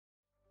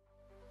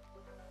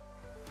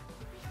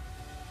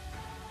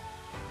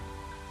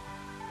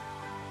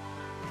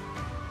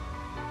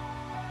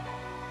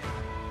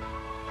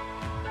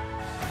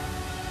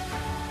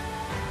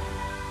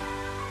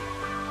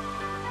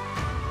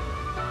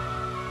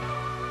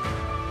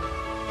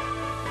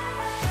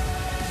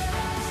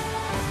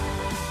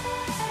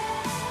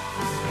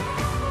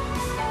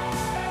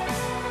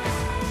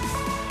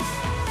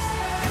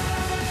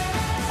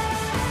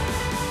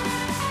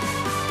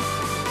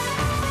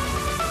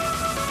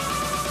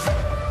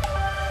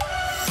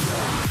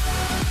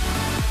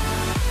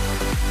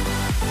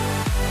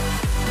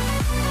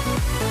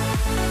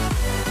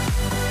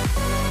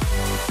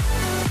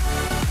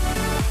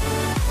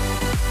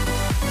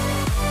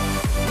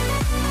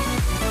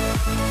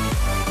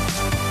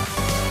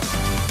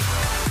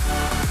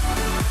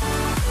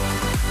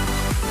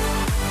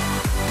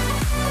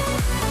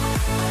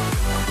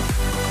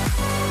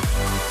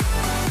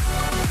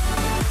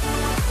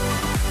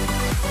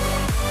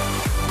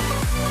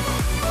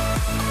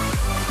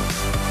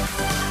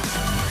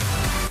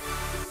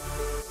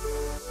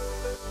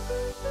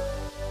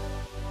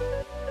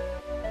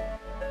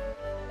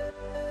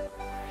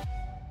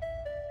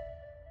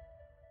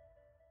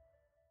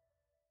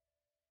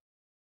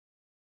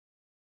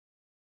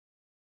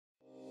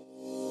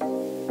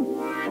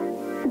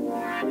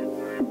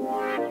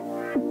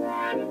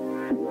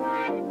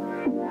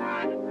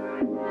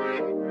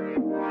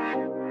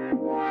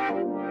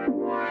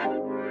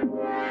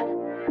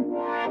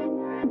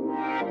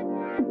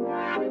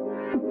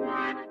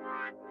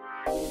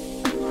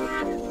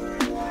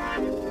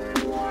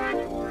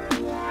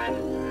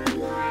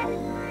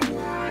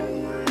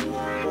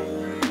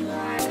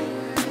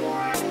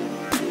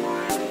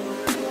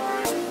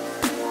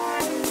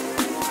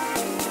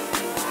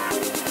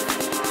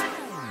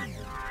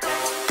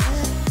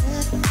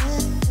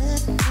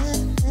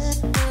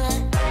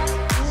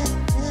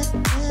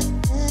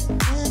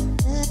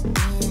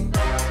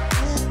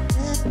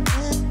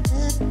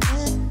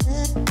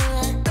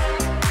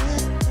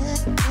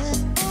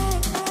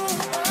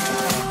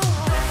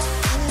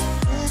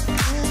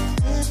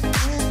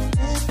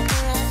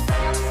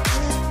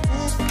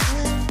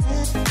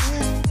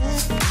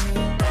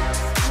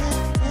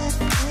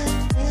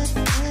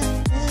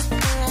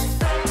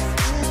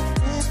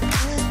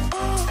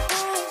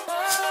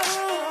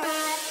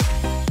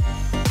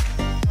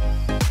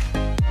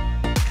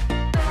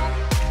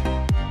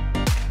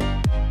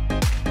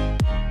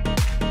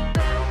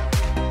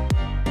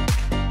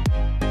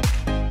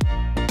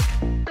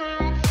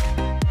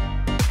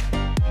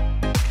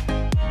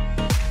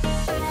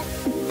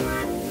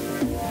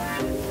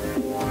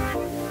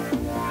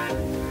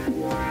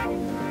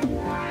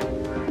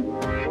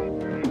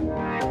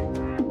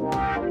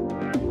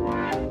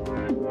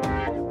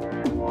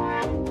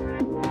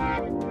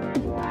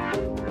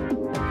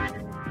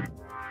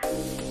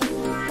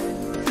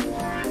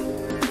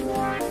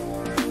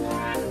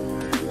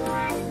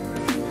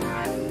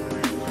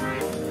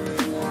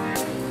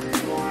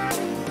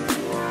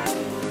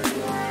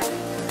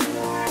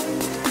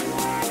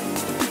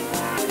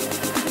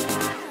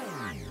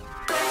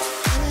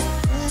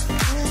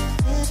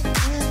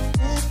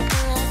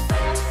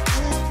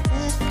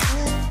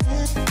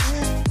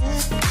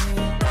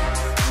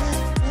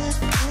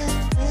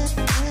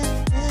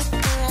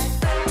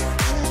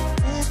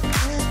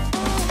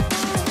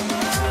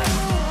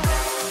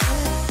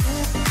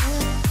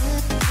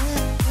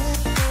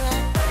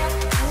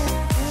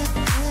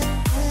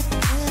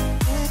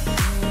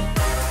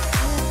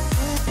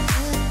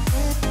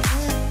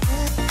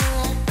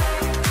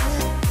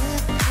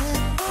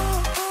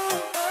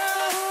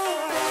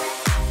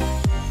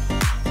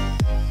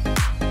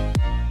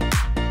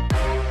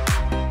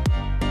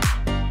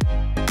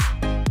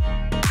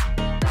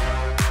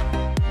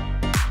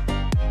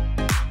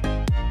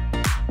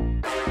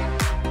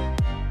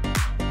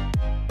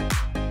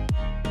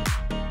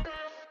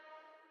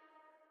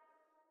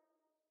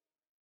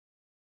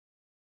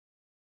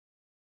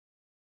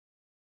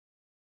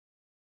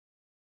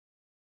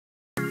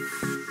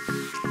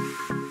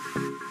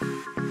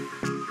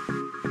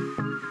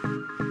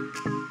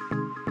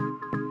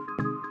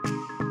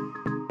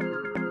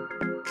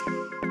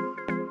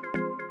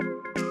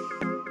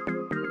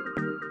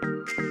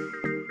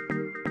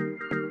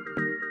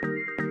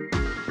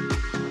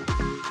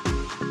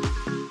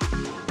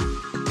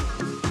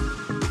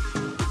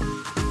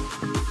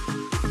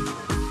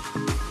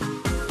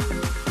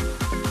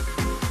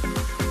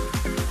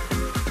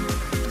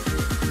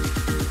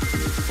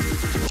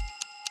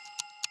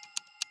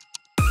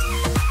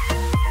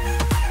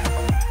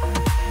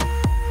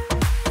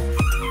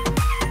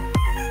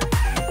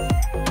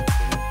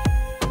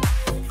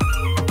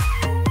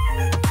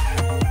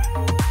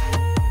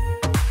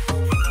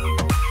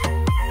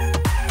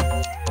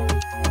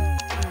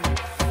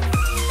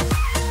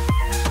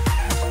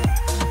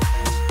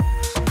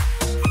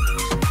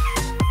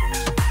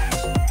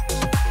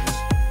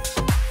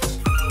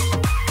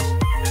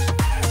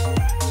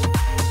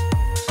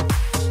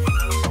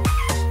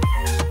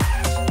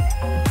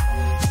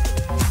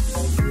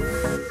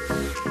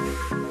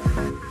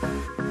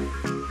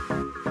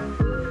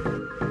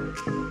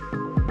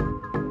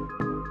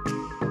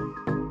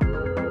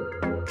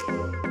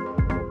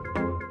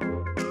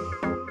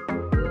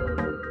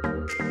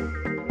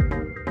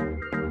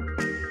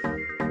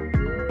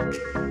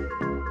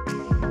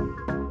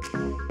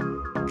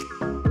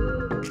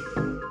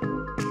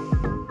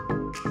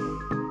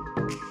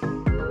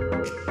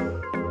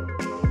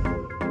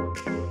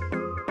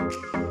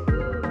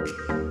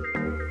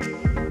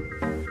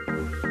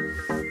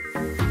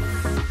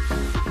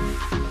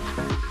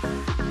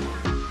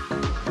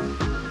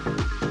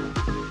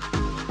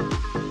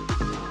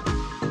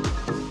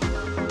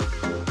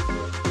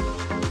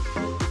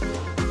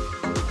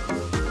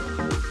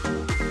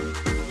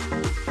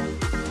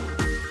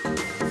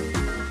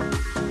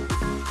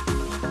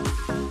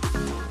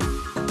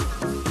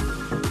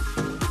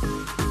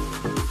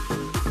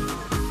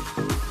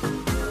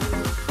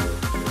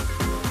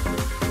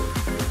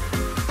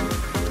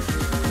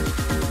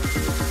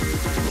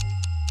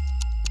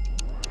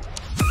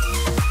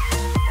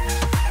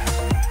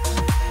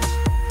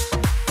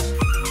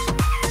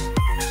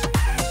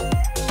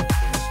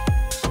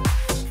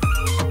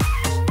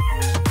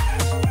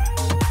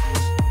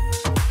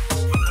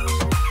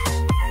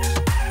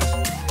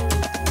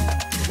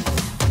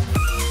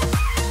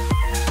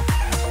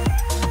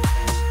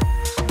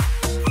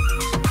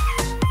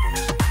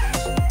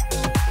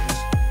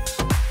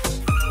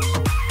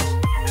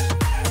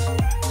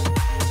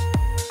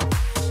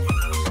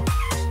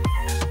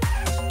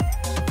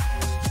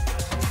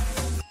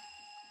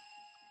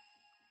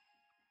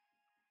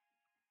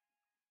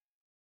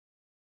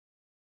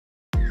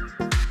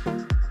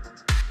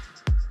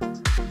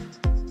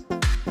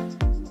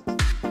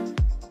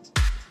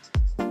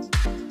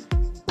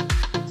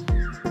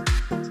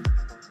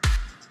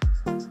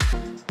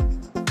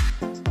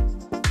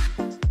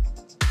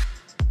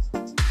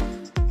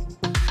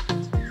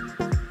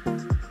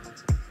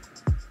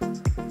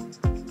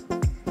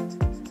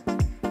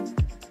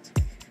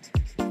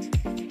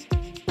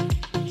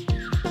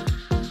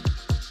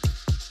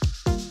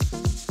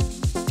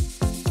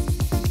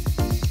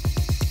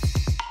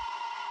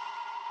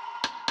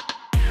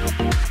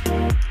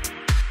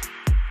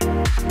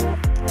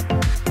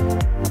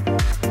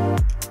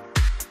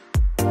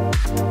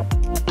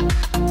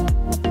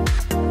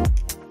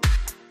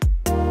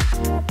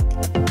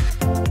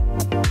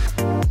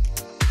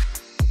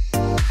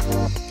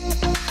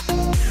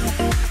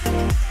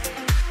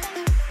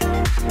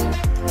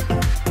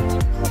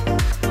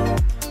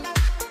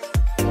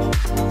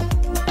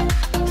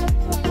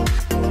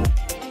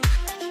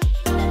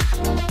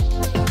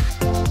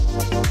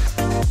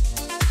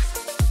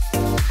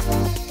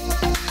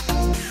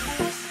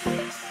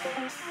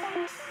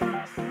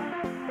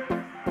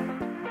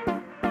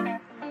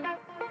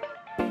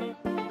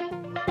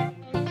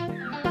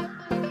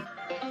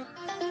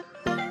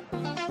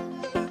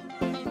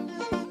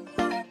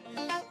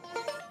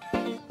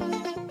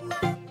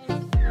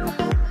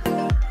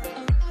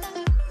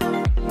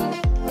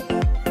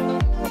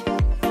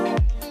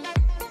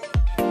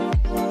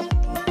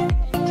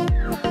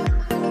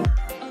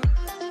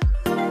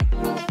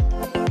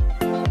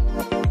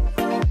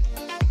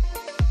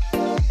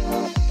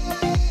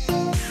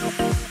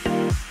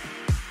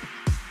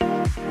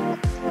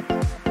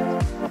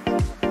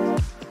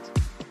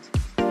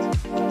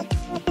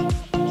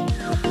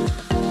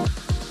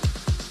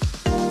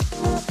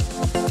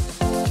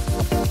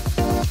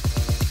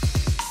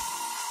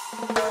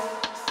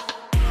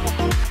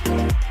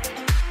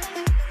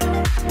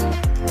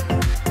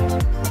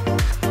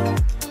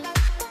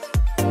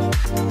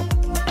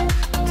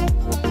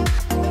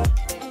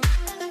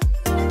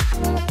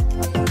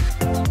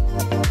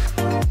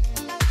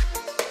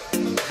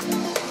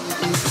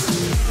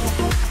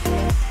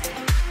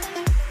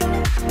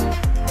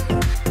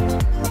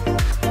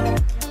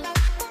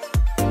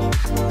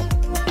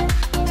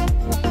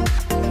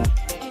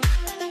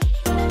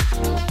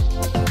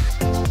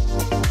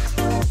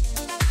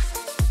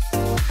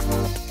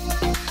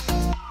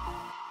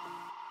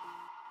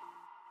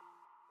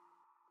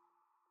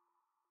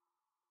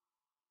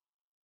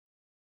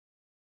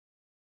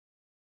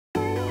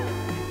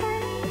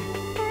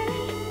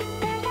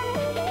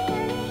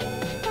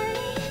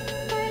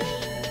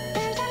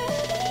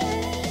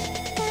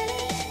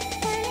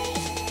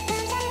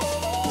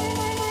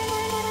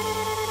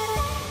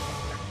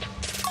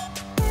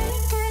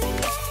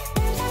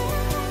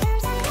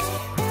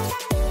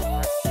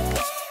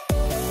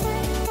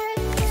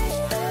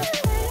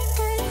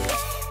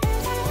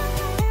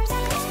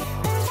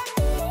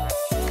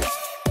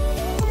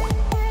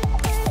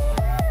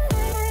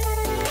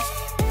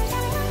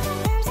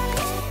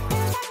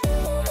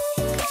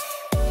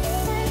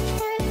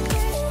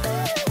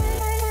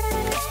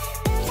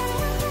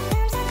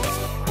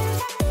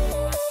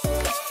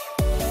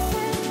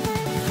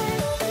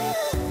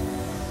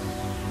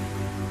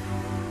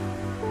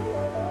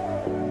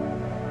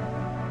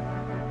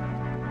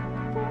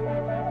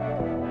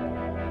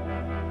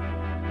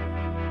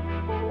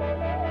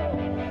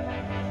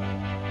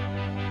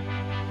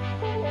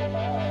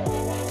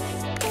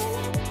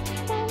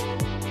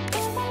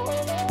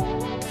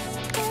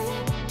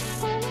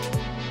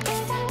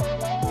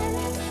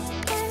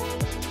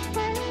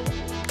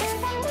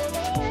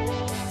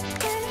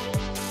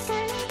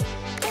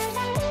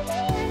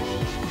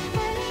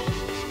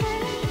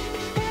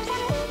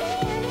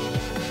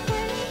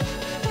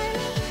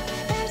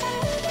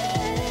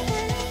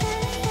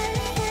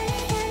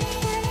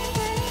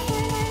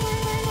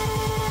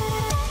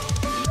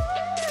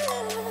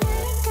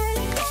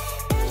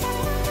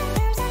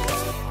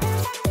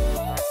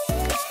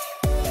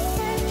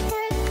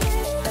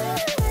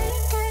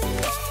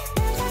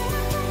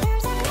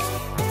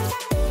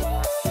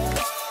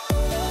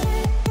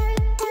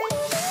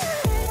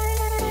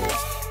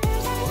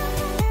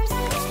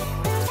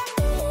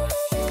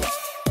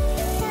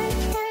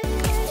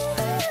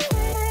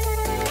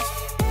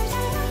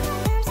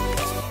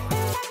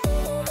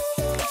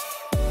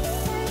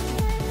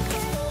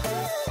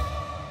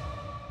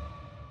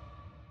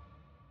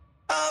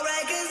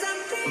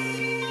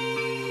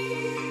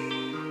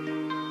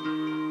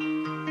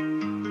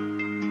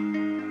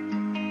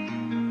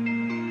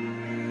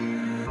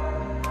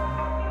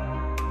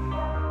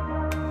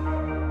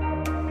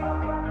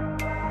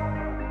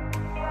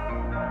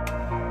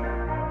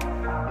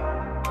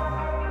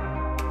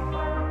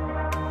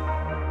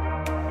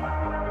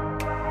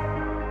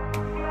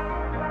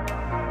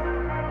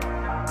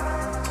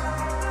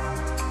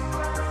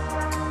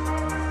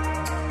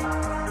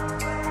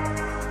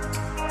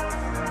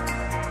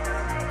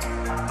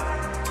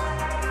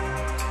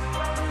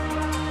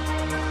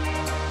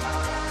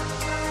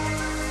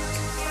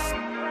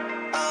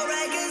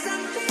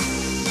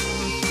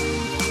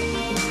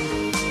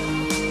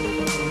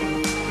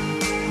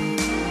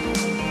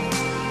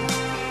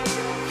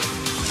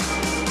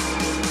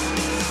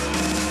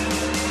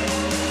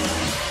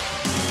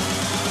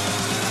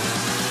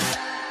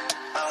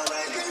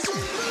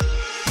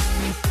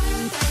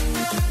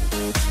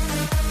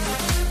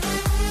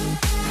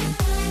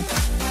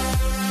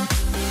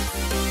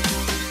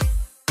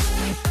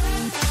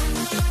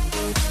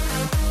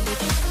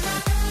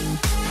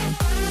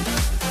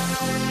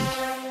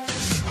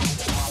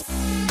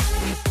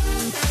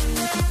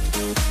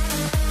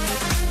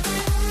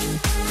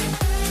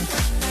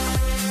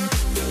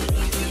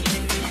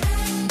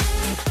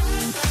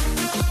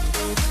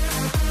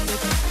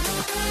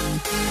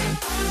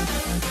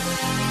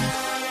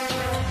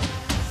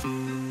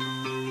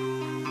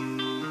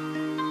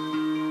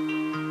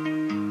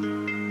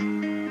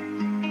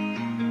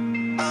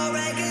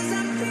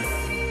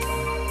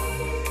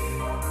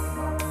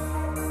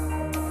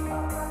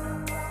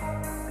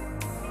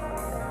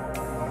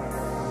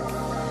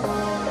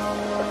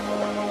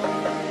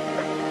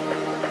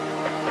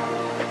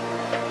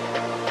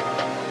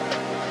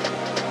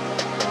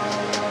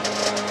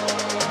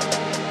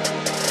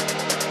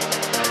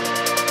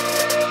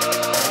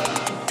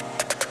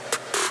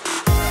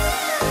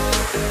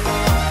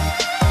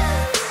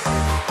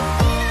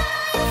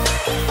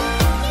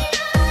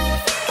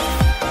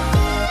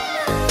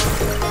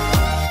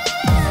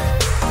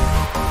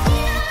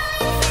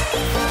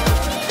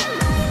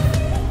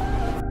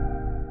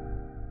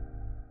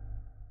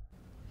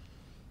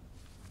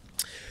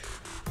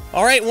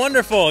All right,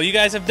 wonderful. You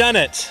guys have done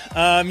it.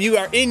 You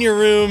are in your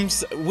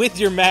rooms with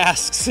your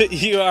masks.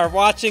 You are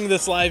watching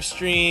this live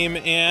stream,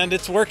 and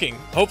it's working,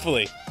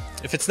 hopefully.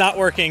 If it's not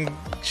working,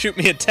 shoot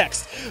me a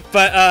text.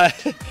 But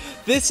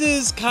this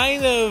is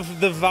kind of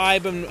the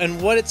vibe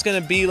and what it's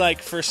going to be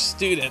like for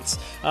students.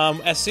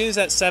 As soon as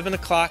that 7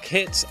 o'clock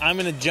hits, I'm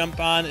going to jump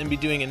on and be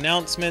doing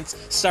announcements,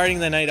 starting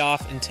the night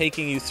off and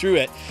taking you through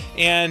it.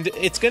 And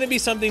it's going to be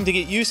something to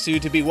get used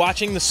to be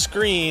watching the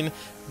screen,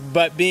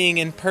 but being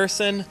in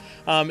person.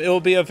 It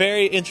will be a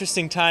very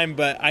interesting time,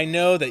 but I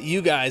know that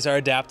you guys are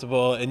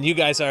adaptable and you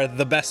guys are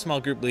the best small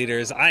group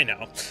leaders I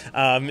know.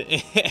 And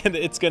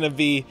it's going to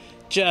be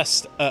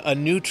just a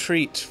new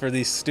treat for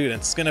these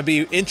students. It's going to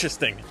be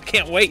interesting.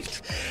 Can't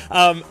wait.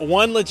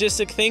 One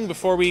logistic thing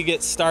before we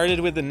get started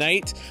with the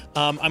night,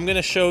 I'm going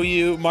to show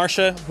you,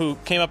 Marsha, who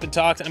came up and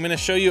talked, I'm going to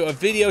show you a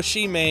video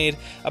she made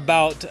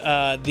about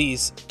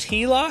these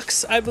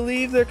T-locks, I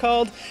believe they're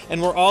called,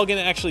 and we're all going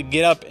to actually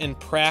get up and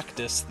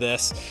practice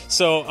this.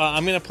 So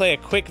I'm going to play a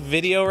quick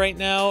video right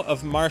now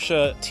of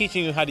Marsha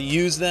teaching you how to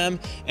use them,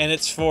 and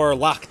it's for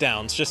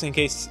lockdowns, just in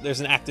case there's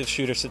an active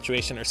shooter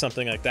situation or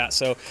something like that.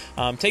 So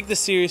take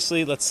this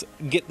seriously. Let's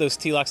get those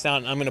T-locks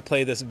down. I'm going to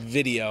play this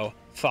video.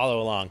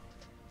 Follow along.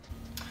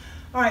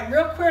 All right,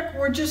 real quick,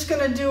 we're just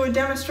going to do a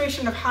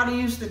demonstration of how to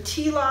use the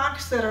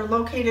T-locks that are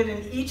located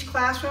in each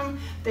classroom.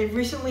 They've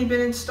recently been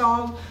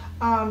installed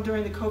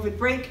during the COVID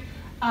break.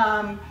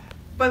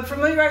 But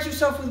familiarize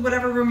yourself with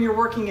whatever room you're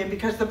working in,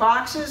 because the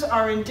boxes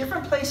are in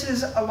different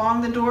places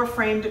along the door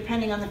frame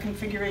depending on the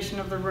configuration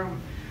of the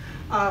room.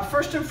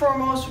 First and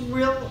foremost,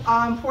 real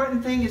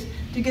important thing is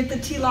to get the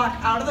T-lock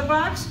out of the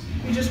box.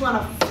 You just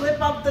want to flip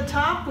up the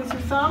top with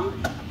your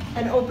thumb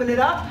and open it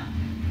up,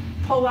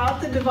 pull out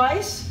the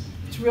device.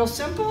 It's real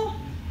simple,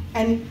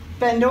 and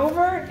bend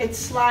over. It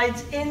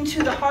slides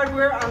into the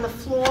hardware on the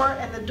floor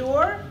and the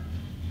door,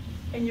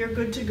 and you're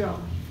good to go.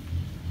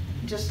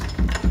 Just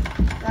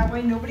that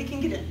way nobody can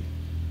get in.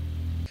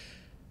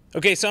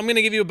 Okay, so I'm going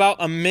to give you about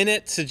a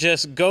minute to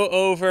just go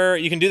over.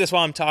 You can do this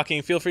while I'm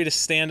talking. Feel free to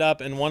stand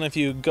up and one of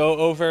you go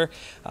over,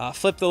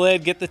 flip the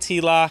lid, get the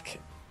T-lock,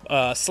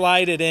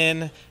 slide it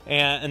in,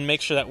 and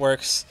make sure that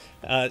works.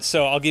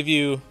 So I'll give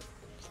you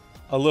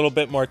a little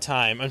bit more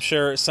time. I'm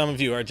sure some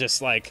of you are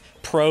just like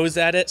pros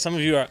at it. Some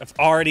of you have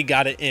already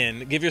got it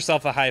in. Give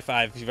yourself a high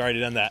five if you've already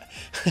done that.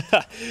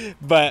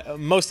 But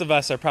most of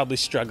us are probably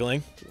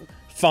struggling,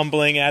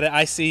 fumbling at it.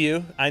 I see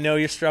you. I know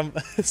you're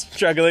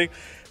struggling.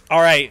 All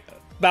right,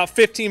 about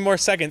 15 more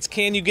seconds.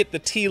 Can you get the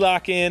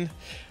T-lock in?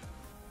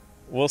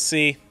 We'll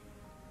see.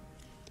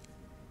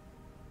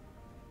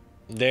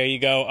 There you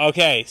go.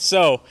 Okay,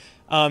 so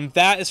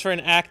that is for an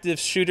active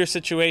shooter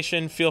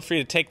situation. Feel free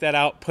to take that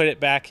out, put it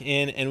back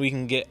in, and we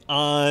can get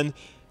on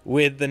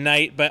with the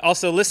night. But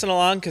also listen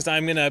along, because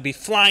I'm going to be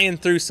flying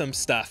through some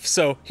stuff.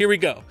 So here we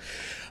go.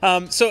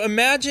 So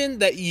imagine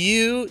that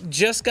you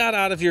just got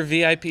out of your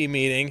VIP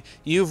meeting,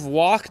 you've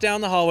walked down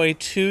the hallway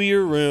to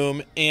your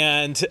room,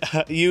 and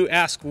you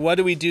ask, what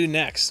do we do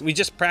next? We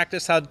just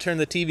practiced how to turn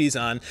the TVs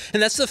on,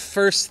 and that's the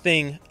first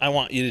thing I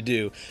want you to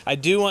do. I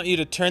do want you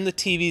to turn the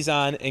TVs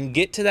on and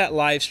get to that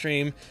live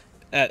stream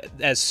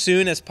as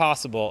soon as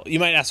possible. You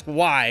might ask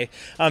why.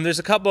 There's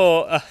a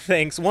couple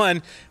things.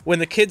 One, when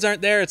the kids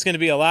aren't there, it's going to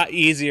be a lot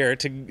easier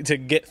to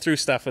get through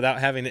stuff without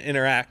having to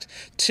interact.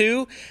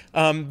 Two,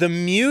 the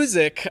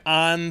music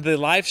on the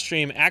live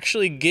stream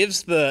actually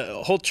gives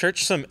the whole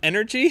church some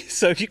energy.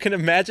 So you can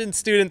imagine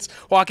students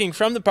walking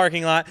from the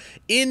parking lot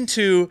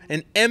into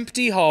an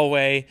empty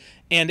hallway,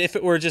 and if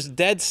it were just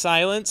dead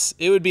silence,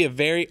 it would be a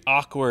very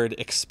awkward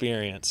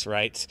experience,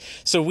 right?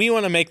 So we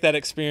want to make that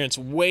experience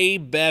way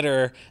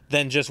better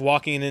than just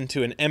walking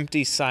into an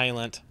empty,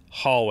 silent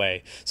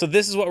hallway. So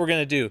this is what we're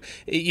going to do.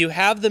 You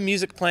have the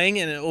music playing,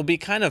 and it will be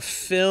kind of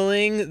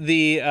filling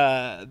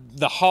the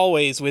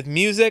hallways with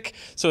music.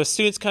 So as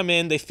students come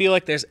in, they feel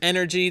like there's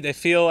energy. They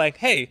feel like,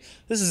 hey,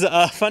 this is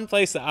a fun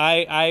place that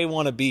I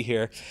want to be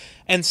here.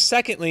 And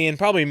secondly, and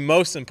probably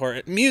most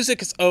important,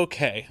 music is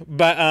okay,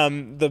 but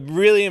the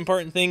really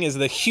important thing is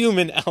the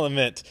human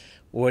element.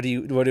 What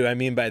do I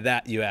mean by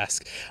that, you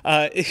ask?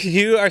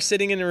 You are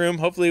sitting in a room,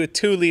 hopefully with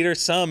 2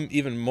 leaders, some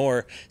even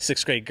more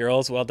 6th grade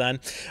girls. Well done.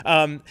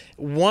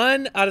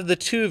 One out of the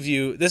 2 of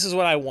you, this is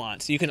what I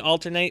want. You can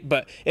alternate,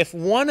 but if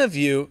one of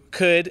you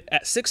could,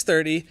 at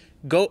 6:30,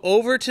 go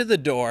over to the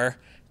door,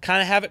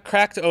 kind of have it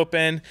cracked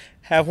open,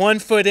 have 1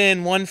 foot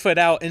in, 1 foot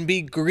out, and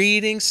be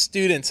greeting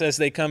students as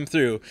they come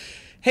through.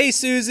 Hey,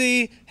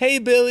 Susie. Hey,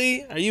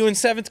 Billy. Are you in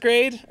 7th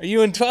grade? Are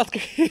you in 12th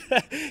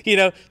grade? You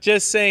know,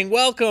 just saying,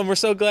 welcome. We're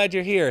so glad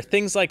you're here.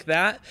 Things like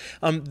that.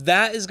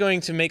 That is going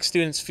to make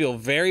students feel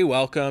very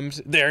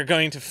welcomed. They're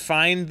going to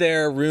find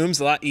their rooms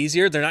a lot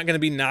easier. They're not going to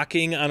be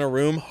knocking on a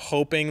room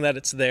hoping that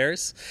it's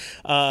theirs.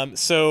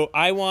 So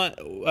I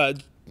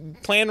want,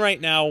 plan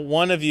right now,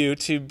 one of you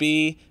to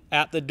be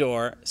at the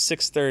door,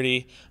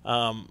 6:30,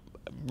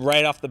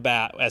 right off the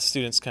bat as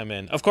students come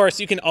in. Of course,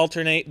 you can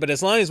alternate, but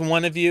as long as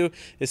one of you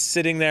is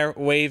sitting there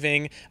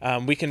waving,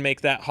 we can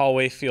make that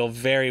hallway feel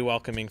very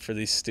welcoming for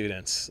these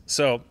students.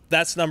 So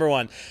that's number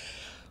one.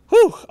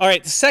 Whew. All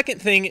right, the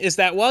second thing is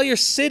that while you're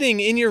sitting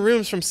in your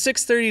rooms from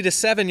 6:30 to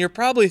 7, you're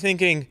probably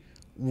thinking,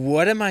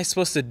 what am I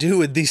supposed to do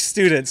with these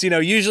students? You know,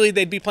 usually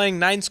they'd be playing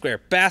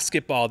 9-square,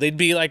 basketball. They'd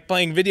be like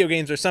playing video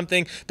games or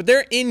something, but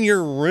they're in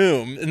your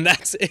room and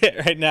that's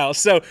it right now.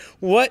 So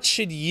what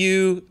should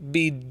you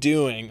be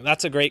doing?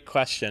 That's a great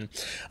question.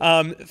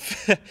 For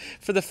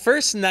the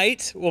first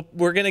night,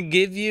 we're going to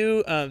give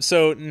you,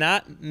 so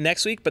not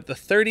next week, but the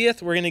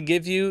 30th, we're going to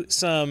give you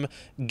some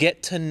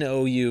get to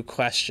know you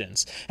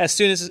questions. As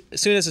soon as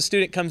a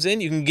student comes in,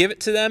 you can give it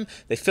to them.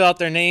 They fill out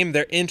their name,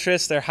 their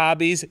interests, their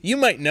hobbies. You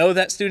might know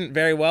that student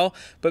very well,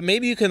 but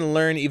maybe you can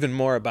learn even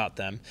more about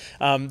them.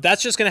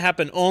 That's just going to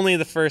happen only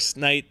the first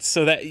night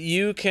so that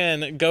you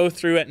can go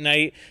through at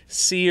night,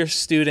 see your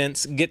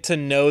students, get to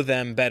know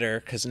them better,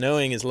 because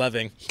knowing is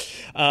loving.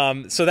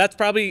 So that's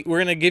probably, we're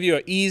going to give you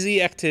an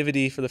easy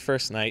activity for the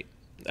first night.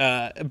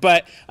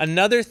 But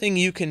another thing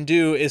you can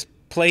do is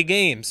play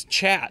games,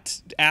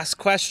 chat, ask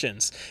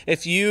questions.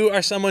 If you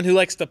are someone who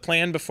likes to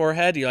plan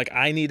beforehand, you're like,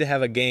 I need to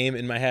have a game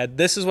in my head.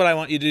 This is what I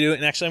want you to do.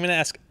 And actually, I'm going to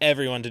ask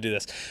everyone to do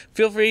this.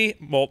 Feel free,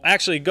 well,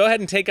 actually, go ahead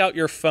and take out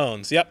your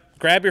phones. Yep,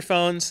 grab your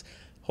phones,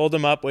 hold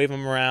them up, wave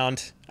them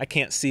around. I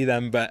can't see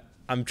them, but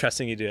I'm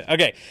trusting you to do it.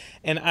 Okay,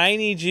 and I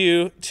need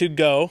you to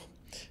go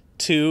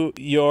to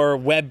your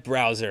web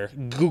browser,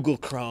 Google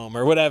Chrome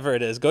or whatever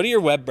it is. Go to your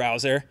web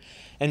browser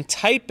and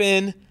type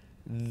in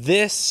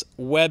this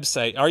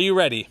website. Are you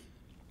ready?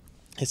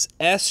 It's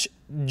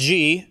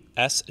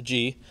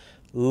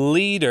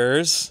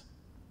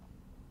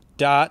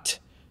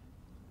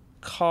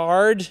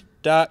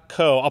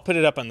sgleaders.card.co. I'll put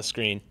it up on the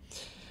screen.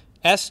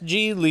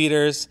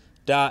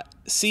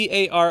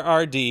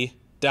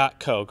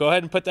 sgleaders.card.co. Go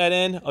ahead and put that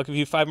in. I'll give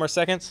you 5 more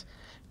seconds.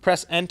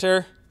 Press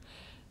enter.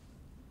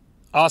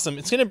 Awesome.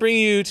 It's going to bring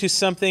you to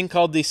something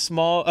called the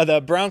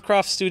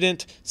Browncroft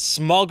Student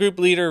Small Group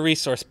Leader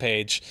Resource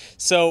page.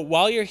 So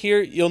while you're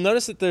here, you'll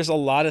notice that there's a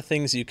lot of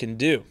things you can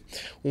do.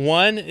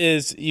 One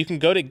is you can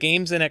go to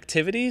Games and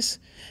Activities,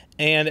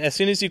 and as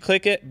soon as you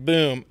click it,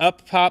 boom,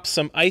 up pops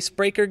some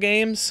icebreaker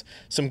games,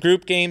 some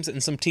group games,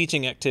 and some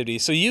teaching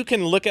activities. So you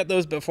can look at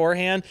those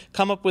beforehand,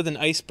 come up with an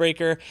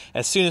icebreaker.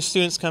 As soon as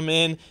students come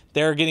in,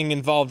 they're getting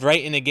involved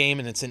right in a game,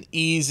 and it's an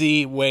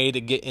easy way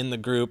to get in the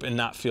group and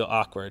not feel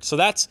awkward. So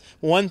that's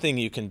one thing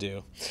you can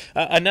do.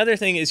 Another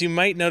thing is you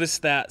might notice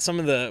that some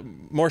of the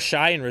more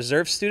shy and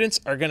reserved students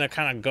are going to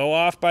kind of go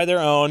off by their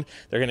own.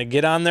 They're going to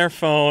get on their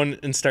phone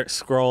and start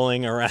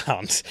scrolling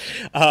around.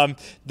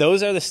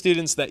 Those are the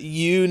students that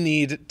you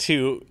need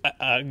to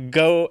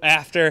go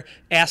after,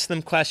 ask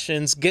them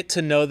questions, get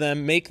to know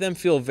them, make them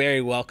feel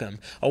very welcome.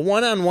 A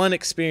one-on-one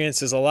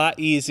experience is a lot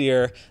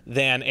easier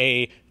than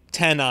a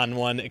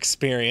 10-on-1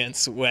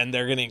 experience when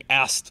they're getting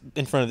asked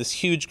in front of this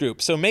huge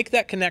group. So make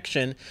that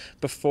connection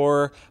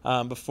before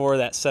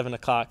that 7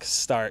 o'clock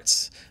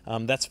starts.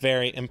 That's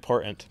very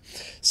important.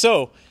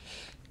 So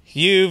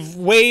you've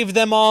waved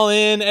them all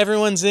in.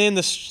 Everyone's in.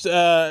 It's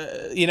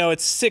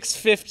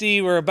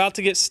 6:50. We're about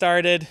to get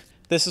started.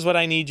 This is what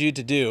I need you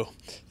to do.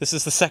 This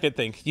is the second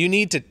thing. You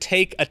need to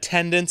take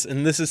attendance,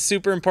 and this is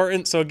super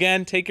important. So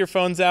again, take your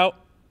phones out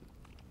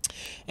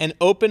and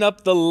open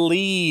up the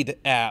Lead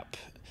app.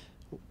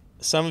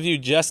 Some of you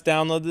just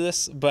downloaded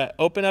this, but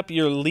open up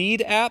your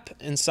Lead app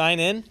and sign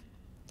in.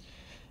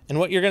 And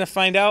what you're going to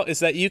find out is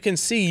that you can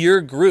see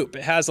your group.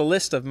 It has a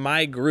list of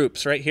my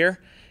groups right here.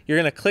 You're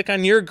going to click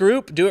on your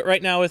group. Do it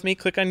right now with me.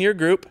 Click on your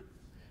group.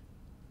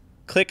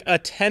 Click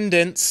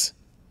attendance.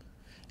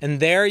 And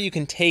there you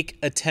can take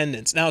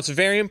attendance. Now, it's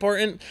very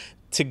important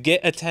to get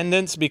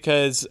attendance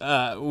because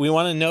we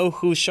want to know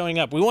who's showing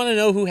up. We want to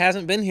know who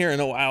hasn't been here in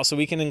a while so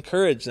we can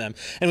encourage them.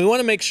 And we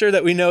want to make sure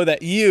that we know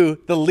that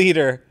you, the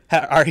leader,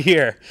 are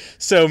here.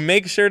 So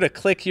make sure to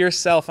click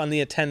yourself on the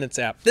attendance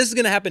app. This is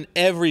going to happen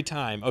every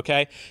time,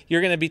 okay?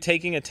 You're going to be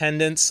taking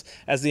attendance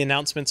as the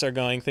announcements are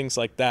going, things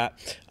like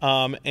that.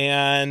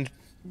 And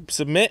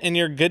submit and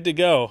you're good to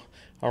go.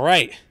 All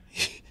right.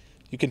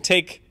 You can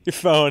take your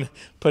phone,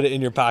 put it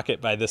in your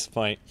pocket by this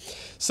point.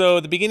 So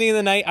at the beginning of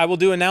the night, I will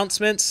do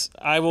announcements.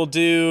 I will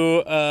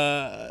do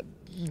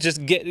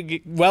just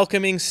get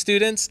welcoming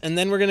students, and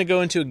then we're going to go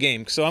into a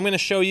game. So I'm going to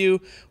show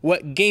you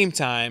what game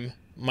time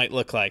might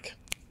look like.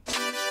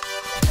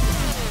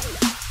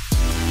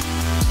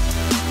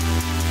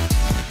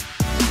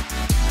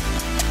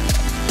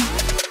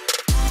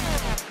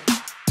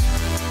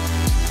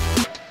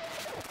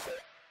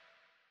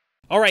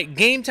 All right,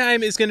 game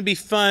time is going to be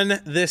fun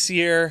this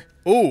year.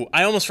 Ooh,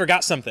 I almost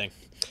forgot something.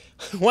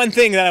 One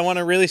thing that I want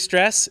to really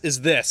stress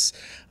is this.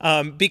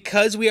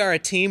 Because we are a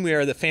team, we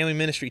are the family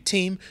ministry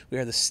team, we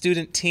are the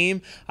student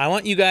team, I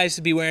want you guys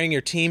to be wearing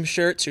your team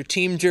shirts, your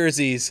team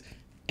jerseys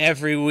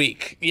every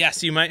week.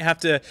 Yes, you might have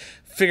to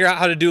figure out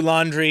how to do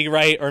laundry,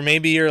 right? Or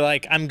maybe you're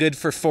like, I'm good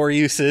for 4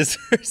 uses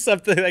or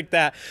something like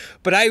that.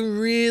 But I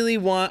really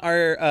want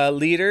our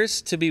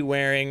leaders to be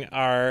wearing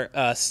our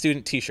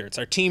student t-shirts,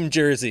 our team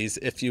jerseys,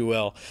 if you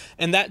will.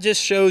 And that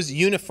just shows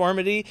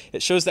uniformity.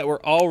 It shows that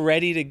we're all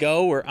ready to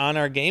go. We're on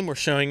our game. We're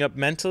showing up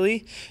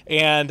mentally.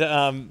 And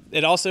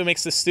it also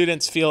makes the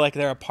students feel like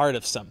they're a part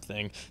of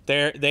something.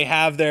 They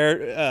have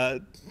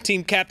their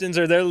team captains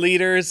or their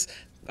leaders.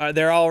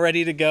 They're all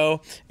ready to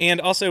go. And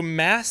also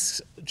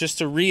masks, just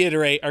to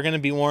reiterate, are going to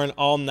be worn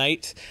all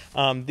night.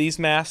 These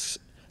masks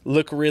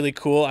look really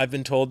cool. I've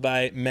been told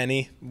by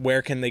many,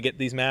 where can they get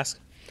these masks?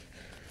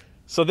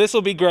 So this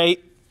will be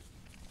great.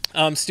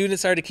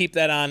 Students are to keep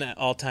that on at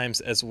all times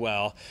as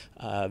well.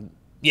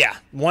 Yeah,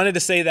 wanted to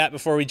say that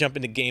before we jump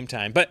into game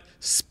time. But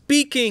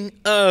speaking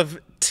of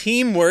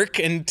teamwork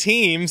and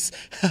teams,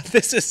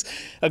 this is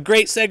a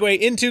great segue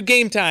into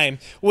game time,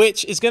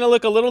 which is going to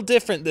look a little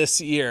different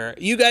this year.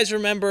 You guys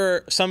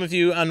remember, some of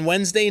you, on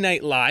Wednesday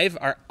Night Live,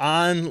 our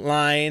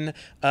online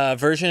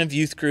version of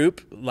youth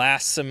group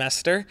last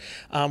semester.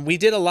 We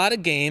did a lot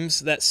of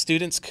games that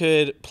students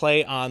could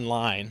play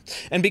online.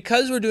 And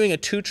because we're doing a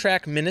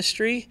 2-track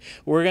ministry,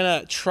 we're going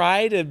to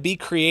try to be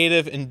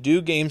creative and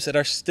do games that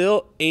are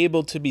still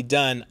able to be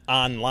done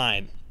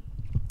online.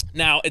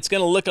 Now, it's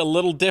going to look a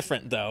little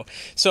different, though.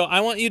 So I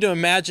want you to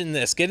imagine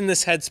this. Get in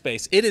this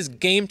headspace. It is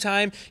game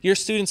time. Your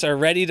students are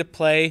ready to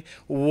play.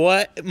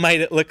 What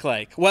might it look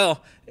like?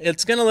 Well,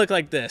 it's going to look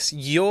like this.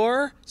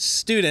 Your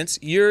students,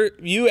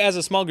 you as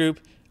a small group,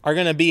 are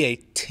going to be a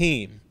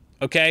team,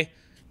 okay?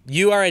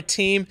 You are a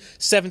team.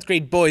 7th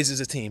grade boys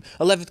is a team.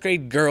 11th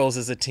grade girls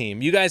is a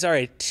team. You guys are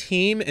a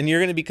team, and you're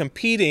going to be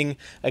competing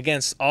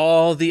against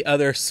all the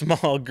other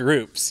small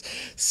groups.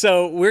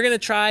 So we're going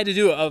to try to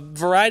do a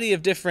variety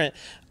of different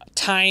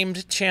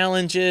timed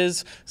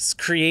challenges,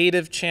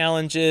 creative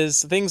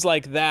challenges, things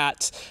like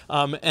that.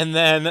 And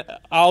then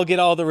I'll get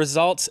all the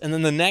results. And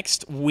then the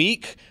next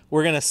week,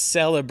 we're going to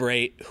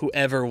celebrate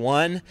whoever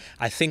won.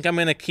 I think I'm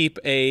going to keep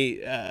a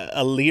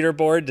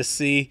leaderboard to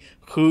see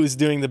who's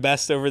doing the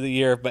best over the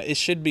year, but it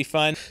should be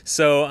fun.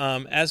 So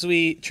as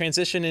we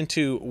transition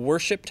into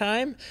worship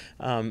time,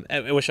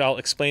 which I'll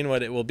explain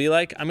what it will be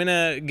like, I'm going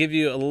to give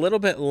you a little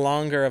bit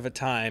longer of a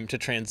time to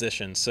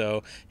transition.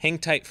 So hang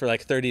tight for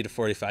like 30 to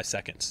 45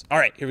 seconds. All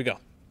right, here we go.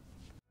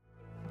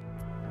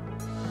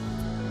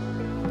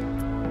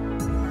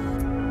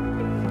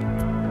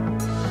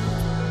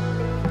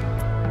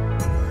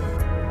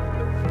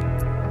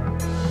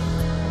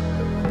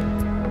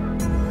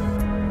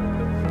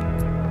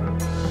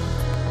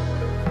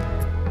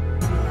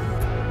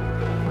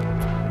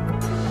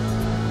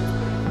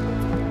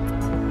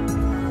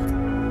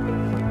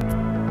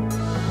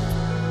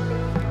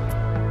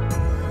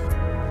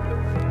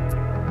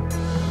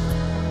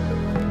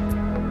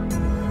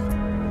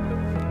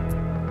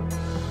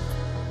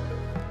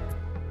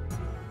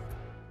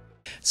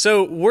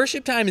 So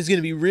worship time is going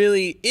to be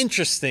really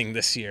interesting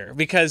this year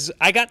because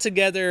I got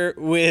together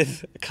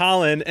with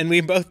Colin and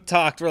we both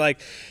talked. We're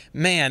like,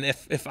 man,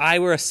 if I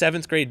were a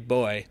 7th grade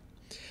boy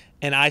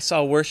and I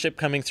saw worship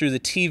coming through the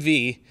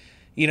TV,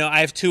 you know, I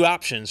have 2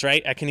 options,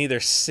 right? I can either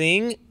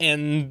sing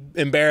and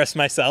embarrass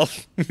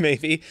myself,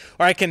 maybe,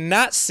 or I can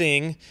not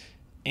sing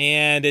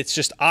and it's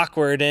just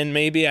awkward and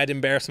maybe I'd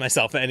embarrass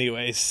myself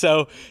anyways.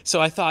 So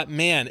I thought,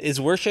 man, is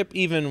worship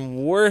even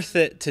worth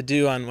it to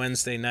do on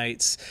Wednesday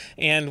nights?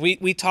 And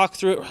we talked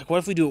through it. Like, what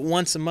if we do it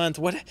once a month?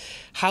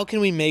 How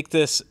can we make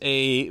this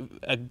a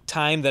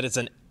time that is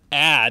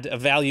a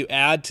value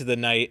add to the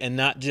night and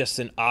not just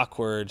an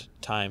awkward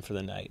time for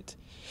the night?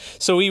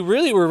 So we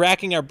really were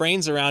racking our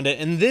brains around it,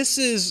 and this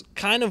is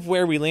kind of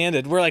where we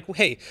landed. We're like,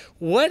 hey,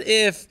 what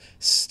if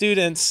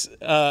students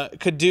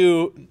could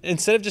do,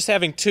 instead of just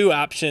having 2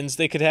 options,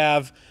 they could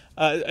have,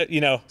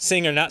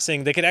 sing or not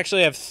sing, they could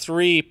actually have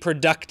 3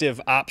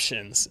 productive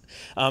options.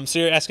 So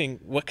you're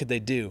asking, what could they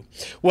do?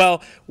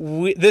 Well,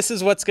 this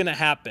is what's going to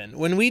happen.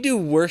 When we do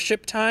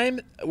worship time,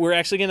 we're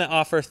actually going to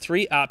offer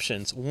 3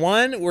 options.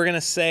 One, we're going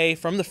to say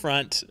from the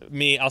front,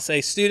 I'll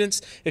say,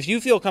 students, if you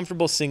feel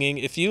comfortable singing,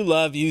 if you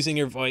love using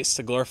your voice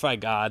to glorify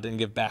God and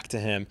give back to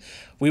Him,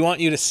 we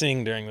want you to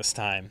sing during this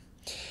time.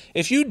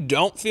 If you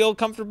don't feel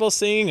comfortable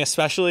singing,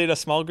 especially at a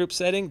small group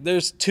setting,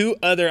 there's 2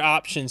 other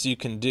options you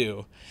can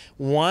do.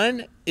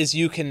 One is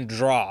you can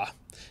draw,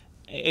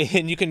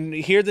 and you can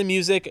hear the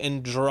music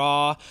and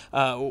draw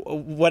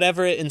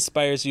whatever it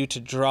inspires you to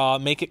draw,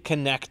 make it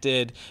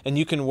connected, and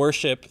you can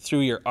worship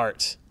through your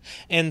art.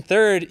 And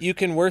third, you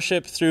can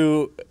worship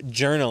through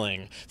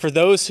journaling. For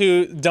those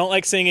who don't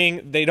like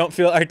singing, they don't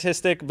feel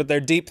artistic, but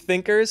they're deep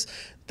thinkers,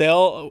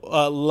 they'll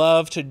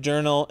love to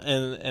journal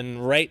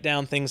and write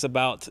down things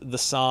about the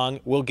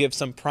song. We'll give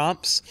some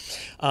prompts.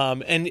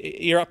 And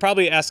you're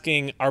probably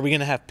asking, are we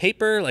going to have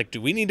paper? Like, do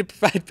we need to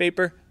provide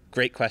paper?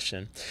 Great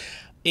question.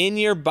 In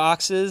your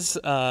boxes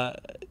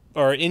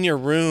or in your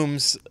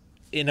rooms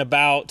in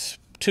about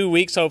 2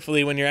 weeks,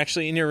 hopefully, when you're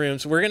actually in your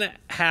rooms, we're going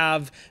to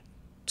have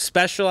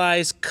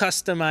specialized,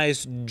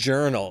 customized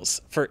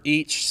journals for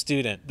each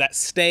student that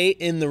stay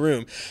in the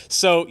room.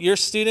 So your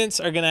students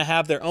are going to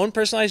have their own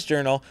personalized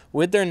journal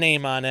with their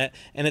name on it,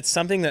 and it's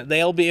something that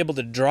they'll be able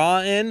to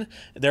draw in.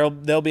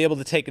 They'll be able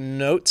to take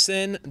notes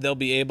in. They'll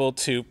be able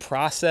to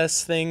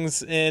process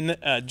things in.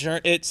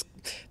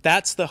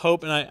 That's the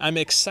hope, and I'm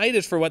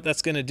excited for what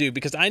that's going to do,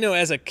 because I know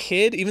as a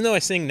kid, even though I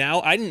sing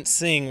now, I didn't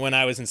sing when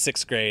I was in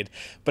 6th grade,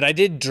 but I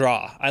did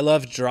draw. I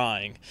love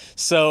drawing.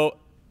 So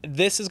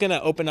this is going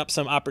to open up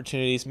some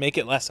opportunities, make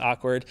it less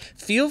awkward.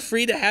 Feel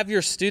free to have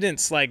your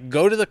students like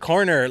go to the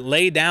corner,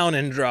 lay down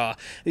and draw.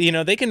 You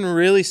know, they can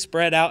really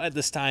spread out at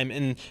this time.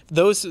 And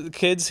those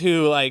kids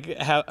who like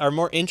are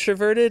more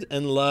introverted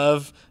and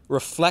love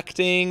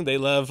reflecting, they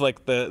love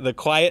like the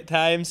quiet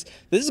times,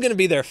 this is going to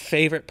be their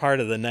favorite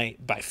part of the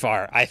night by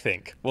far, I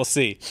think. We'll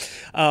see.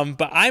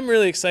 But I'm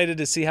really excited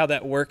to see how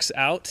that works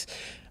out.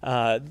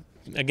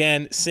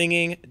 Again,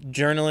 singing,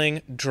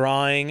 journaling,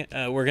 drawing.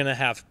 We're going to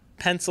have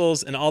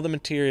pencils and all the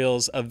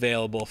materials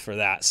available for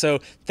that.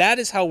 So that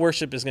is how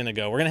worship is going to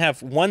go. We're going to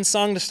have one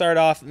song to start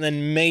off and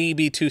then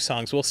maybe 2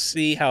 songs. We'll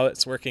see how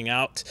it's working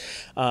out.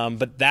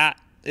 But that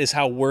is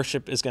how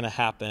worship is going to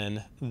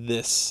happen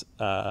this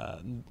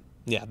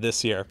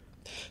year.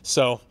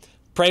 So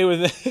pray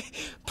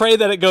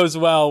that it goes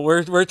well.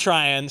 We're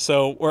trying,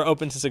 so we're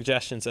open to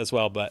suggestions as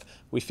well, but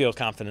we feel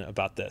confident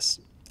about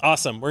this.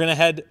 Awesome. We're going to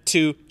head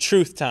to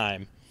truth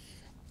time.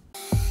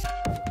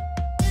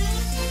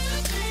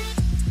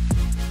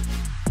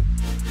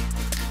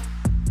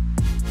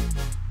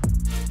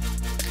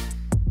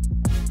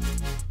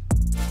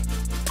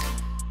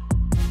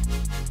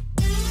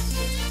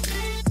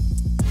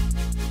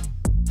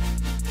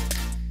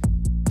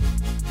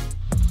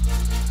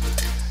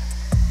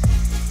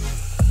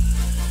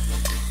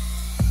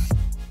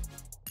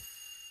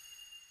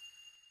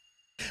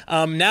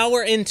 Now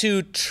we're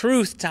into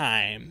truth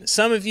time.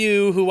 Some of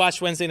you who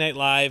watch Wednesday Night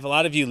Live, a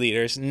lot of you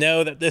leaders,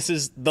 know that this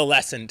is the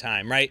lesson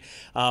time, right?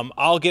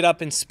 I'll get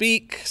up and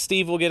speak.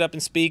 Steve will get up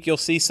and speak. You'll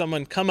see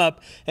someone come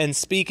up and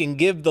speak and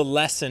give the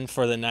lesson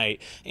for the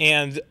night.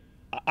 And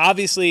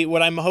obviously,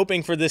 what I'm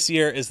hoping for this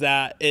year is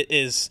that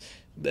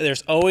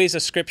there's always a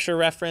scripture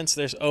reference.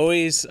 There's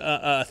always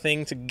a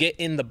thing to get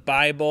in the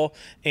Bible,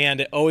 and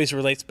it always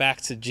relates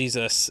back to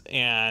Jesus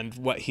and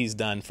what he's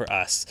done for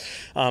us.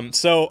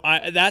 So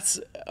that's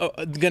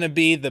going to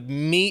be the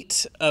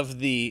meat of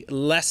the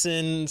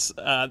lessons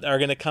that are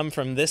going to come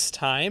from this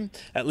time,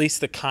 at least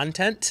the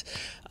content.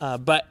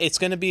 But it's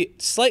going to be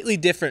slightly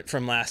different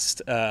from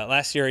last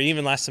year or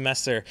even last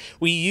semester.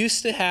 We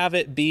used to have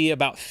it be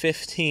about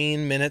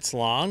 15 minutes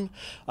long,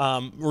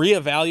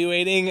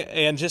 reevaluating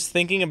and just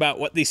thinking about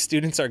what these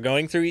students are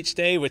going through each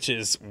day, which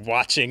is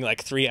watching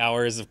like 3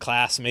 hours of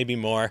class, maybe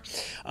more.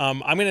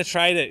 I'm going to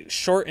try to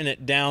shorten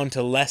it down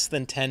to less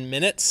than 10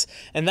 minutes,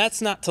 and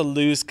that's not to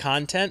lose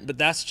content, but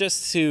that's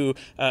just to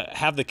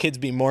have the kids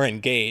be more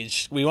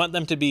engaged. We want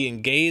them to be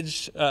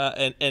engaged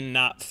and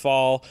not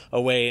fall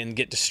away and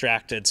get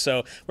distracted.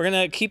 So we're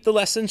going to keep the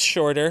lessons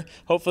shorter,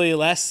 hopefully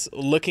less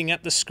looking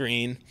at the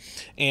screen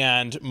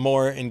and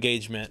more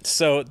engagement.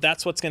 So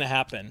that's what's going to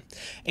happen.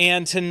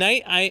 And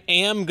tonight I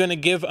am going to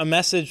give a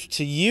message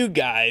to you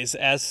guys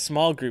as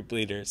small group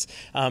leaders.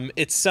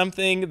 It's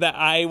something that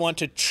I want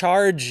to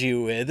charge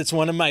you with. It's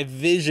one of my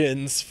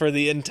visions for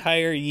the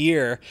entire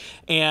year,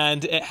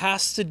 and it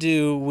has to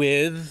do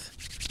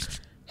with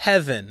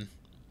heaven.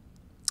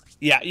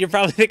 Yeah, you're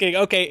probably thinking,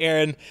 okay,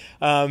 Aaron,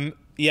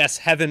 yes,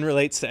 heaven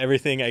relates to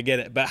everything. I get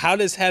it. But how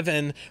does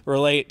heaven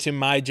relate to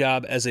my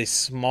job as a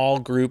small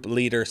group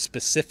leader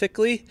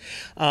specifically?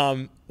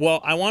 Well,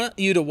 I want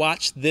you to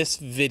watch this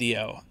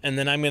video, and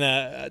then I'm going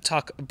to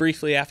talk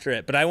briefly after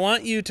it. But I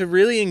want you to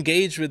really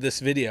engage with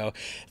this video.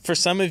 For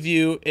some of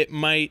you, it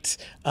might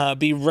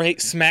be right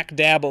smack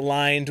dab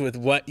aligned with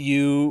what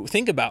you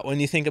think about when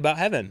you think about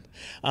heaven.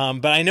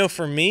 But I know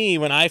for me,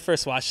 when I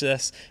first watched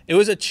this, it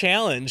was a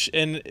challenge,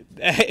 and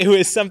it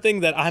was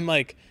something that I'm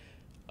like,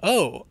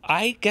 oh,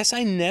 I guess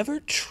I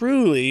never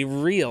truly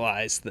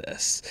realized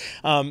this.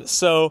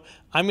 So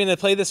I'm going to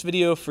play this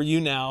video for you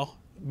now.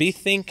 Be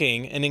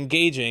thinking and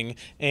engaging,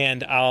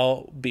 and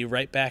I'll be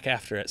right back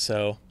after it.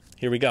 So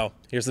here we go.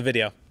 Here's the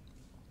video.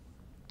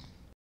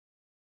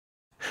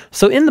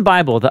 So in the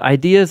Bible, the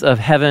ideas of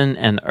heaven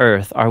and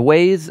earth are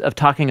ways of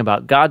talking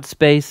about God's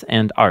space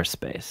and our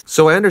space.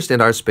 So I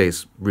understand our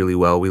space really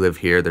well. We live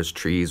here. There's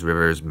trees,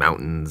 rivers,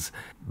 mountains.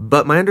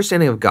 But my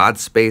understanding of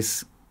God's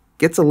space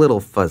gets a little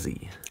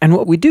fuzzy. And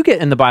what we do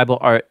get in the Bible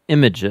are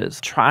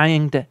images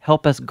trying to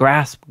help us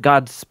grasp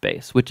God's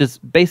space, which is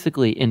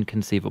basically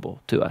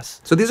inconceivable to us.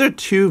 So these are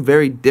two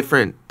very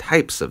different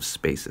types of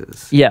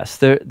spaces. Yes,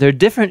 they're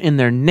different in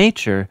their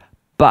nature,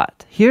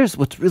 but here's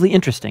what's really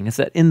interesting is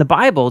that in the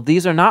Bible,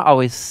 these are not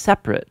always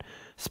separate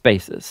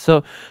spaces.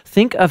 So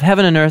think of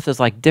heaven and earth as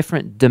like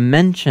different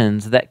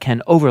dimensions that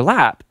can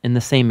overlap in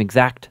the same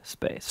exact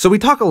space. So we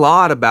talk a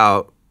lot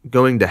about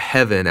going to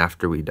heaven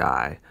after we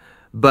die,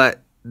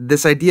 but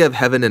this idea of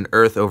heaven and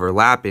earth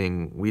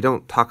overlapping, we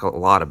don't talk a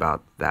lot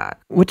about that.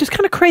 Which is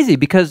kind of crazy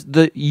because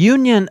the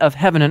union of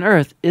heaven and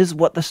earth is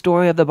what the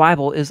story of the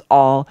Bible is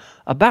all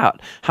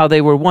about. How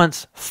they were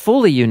once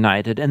fully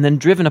united and then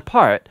driven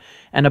apart,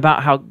 and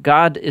about how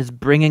God is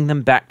bringing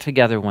them back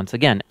together once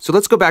again. So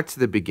let's go back to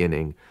the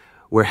beginning,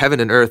 where heaven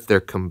and earth,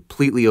 they're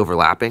completely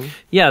overlapping.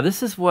 Yeah,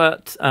 this is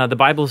what the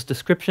Bible's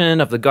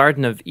description of the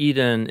Garden of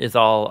Eden is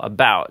all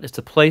about. It's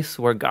a place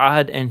where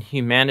God and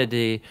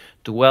humanity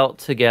dwelt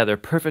together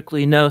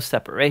perfectly, no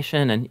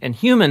separation, and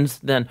humans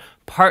then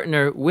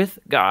partner with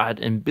God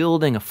in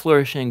building a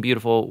flourishing,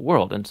 beautiful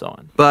world and so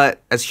on.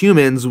 But as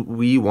humans,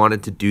 we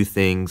wanted to do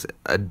things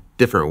a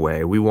different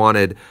way. We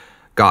wanted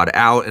God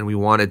out, and we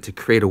wanted to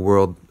create a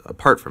world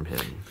apart from him.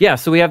 Yeah,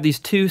 so we have these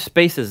two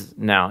spaces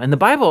now. And the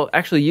Bible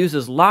actually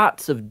uses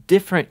lots of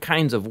different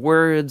kinds of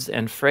words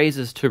and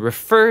phrases to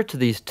refer to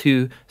these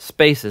two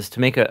spaces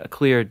to make a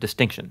clear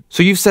distinction.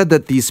 So you've said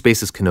that these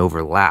spaces can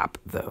overlap,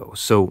 though.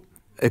 So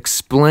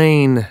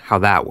explain how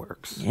that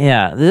works.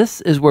 Yeah,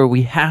 this is where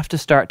we have to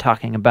start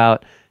talking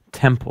about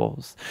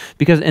temples.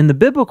 Because in the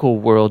biblical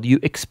world, you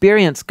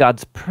experience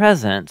God's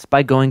presence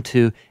by going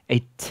to a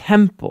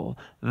temple.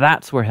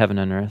 That's where heaven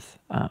and earth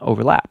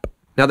overlap.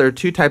 Now, there are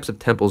two types of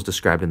temples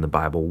described in the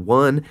Bible.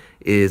 One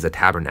is a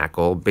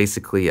tabernacle,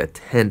 basically a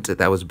tent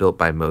that was built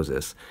by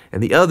Moses.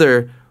 And the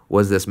other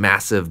was this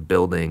massive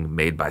building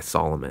made by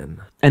Solomon.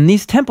 And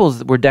these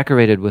temples were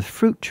decorated with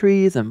fruit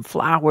trees and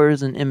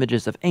flowers and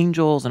images of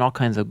angels and all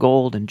kinds of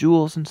gold and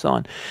jewels and so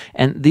on.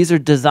 And these are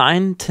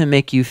designed to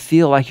make you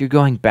feel like you're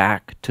going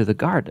back to the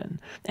garden.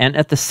 And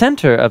at the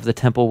center of the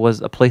temple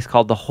was a place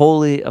called the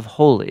Holy of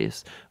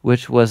Holies,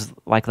 which was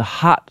like the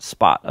hot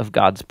spot of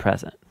God's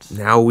presence.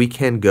 Now we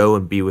can go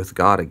and be with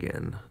God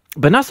again.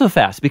 But not so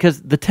fast,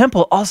 because the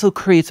temple also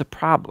creates a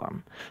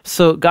problem.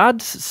 So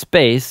God's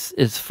space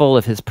is full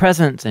of his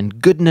presence and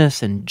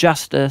goodness and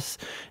justice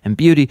and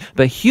beauty,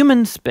 but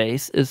human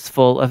space is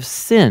full of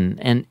sin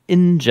and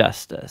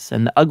injustice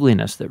and the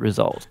ugliness that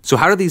results. So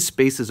how do these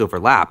spaces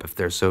overlap if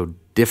they're so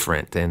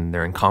different and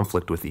they're in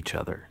conflict with each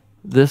other?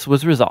 This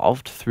was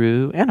resolved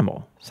through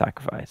animal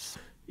sacrifice.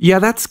 Yeah,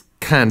 that's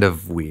kind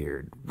of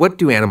weird. What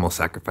do animal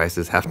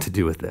sacrifices have to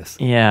do with this?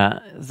 Yeah,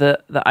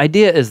 the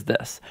idea is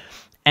this.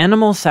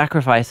 Animal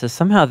sacrifices,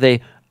 somehow they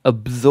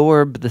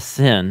absorb the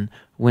sin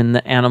when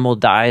the animal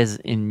dies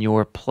in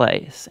your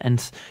place.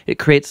 And it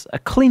creates a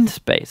clean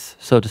space,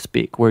 so to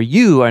speak, where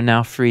you are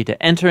now free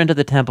to enter into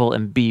the temple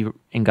and be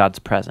in God's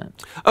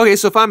presence. Okay,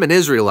 so if I'm an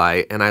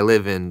Israelite and I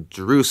live in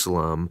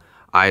Jerusalem,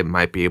 I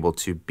might be able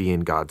to be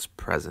in God's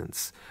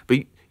presence.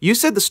 But you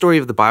said the story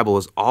of the Bible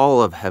is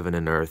all of heaven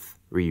and earth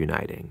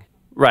reuniting.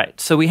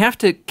 Right. So we have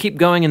to keep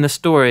going in the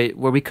story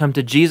where we come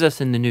to Jesus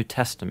in the New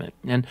Testament.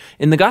 And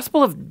in the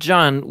Gospel of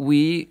John,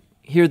 we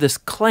hear this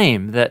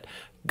claim that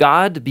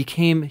God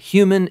became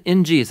human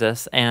in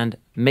Jesus and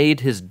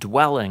made his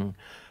dwelling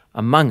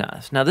among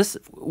us. Now, this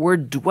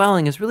word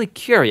dwelling is really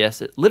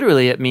curious.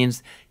 It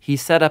means he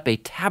set up a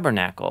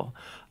tabernacle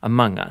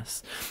among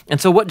us. And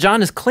so what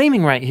John is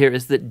claiming right here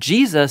is that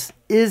Jesus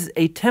is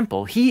a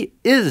temple. He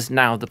is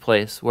now the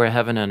place where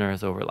heaven and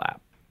earth overlap.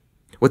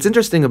 What's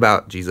interesting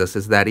about Jesus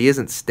is that he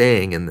isn't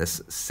staying in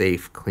this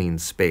safe, clean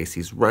space.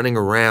 He's running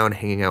around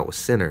hanging out with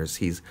sinners.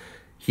 He's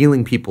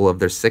healing people of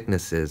their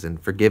sicknesses and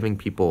forgiving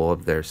people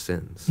of their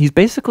sins. He's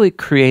basically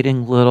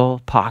creating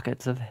little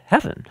pockets of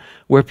heaven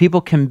where people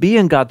can be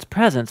in God's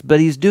presence, but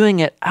he's doing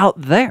it out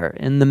there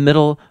in the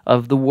middle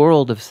of the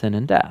world of sin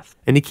and death.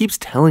 And he keeps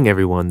telling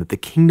everyone that the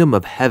kingdom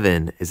of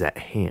heaven is at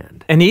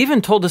hand. And he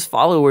even told his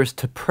followers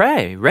to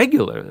pray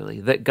regularly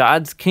that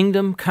God's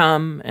kingdom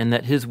come and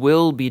that his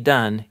will be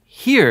done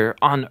here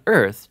on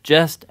earth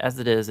just as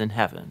it is in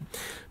heaven.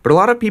 But a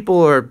lot of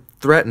people are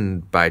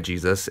threatened by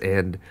Jesus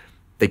and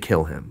they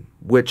kill him,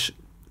 which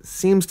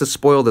seems to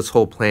spoil this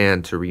whole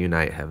plan to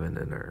reunite heaven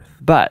and earth.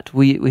 But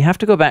we have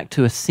to go back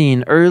to a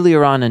scene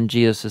earlier on in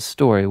Jesus'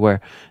 story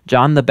where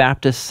John the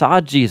Baptist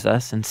saw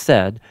Jesus and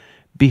said,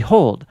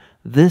 "Behold,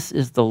 this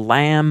is the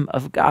Lamb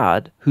of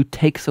God who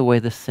takes away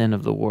the sin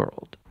of the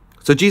world."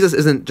 So Jesus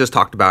isn't just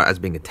talked about as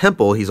being a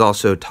temple, he's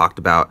also talked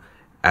about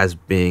as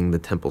being the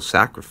temple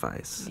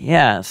sacrifice.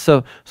 Yeah,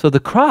 so the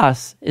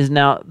cross is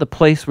now the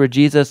place where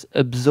Jesus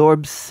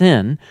absorbs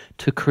sin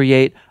to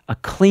create a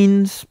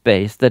clean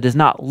space that is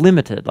not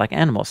limited like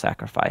animal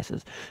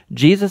sacrifices.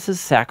 Jesus'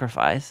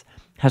 sacrifice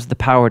has the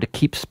power to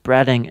keep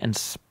spreading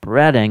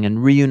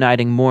and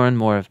reuniting more and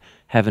more of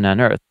heaven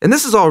and earth. And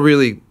this is all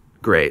really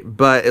great,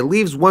 but it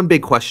leaves one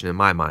big question in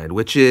my mind,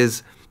 which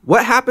is,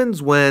 what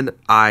happens when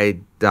I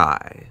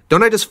die?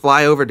 Don't I just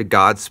fly over to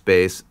God's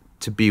space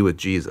to be with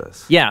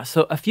Jesus? Yeah,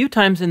 so a few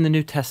times in the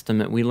New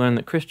Testament, we learn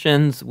that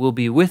Christians will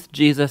be with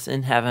Jesus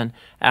in heaven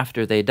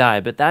after they die,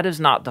 but that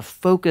is not the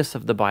focus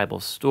of the Bible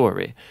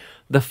story.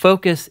 The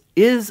focus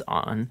is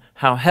on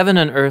how heaven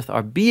and earth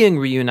are being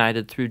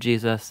reunited through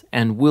Jesus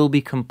and will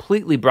be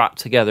completely brought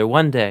together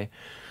one day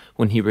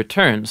when he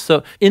returns.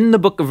 So in the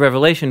book of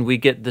Revelation, we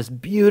get this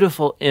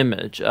beautiful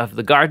image of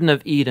the Garden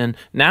of Eden,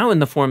 now in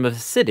the form of a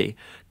city,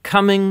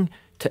 coming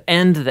to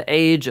end the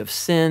age of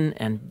sin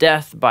and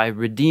death by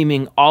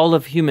redeeming all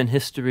of human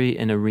history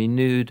in a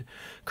renewed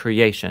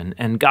creation.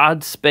 And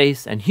God's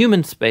space and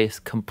human space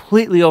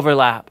completely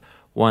overlap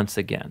once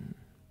again.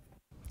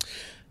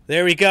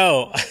 There we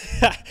go.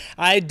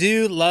 I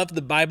do love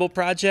the Bible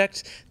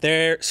Project.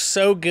 They're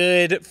so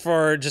good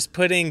for just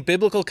putting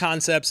biblical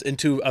concepts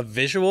into a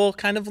visual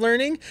kind of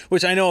learning,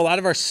 which I know a lot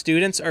of our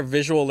students are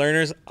visual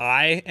learners.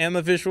 I am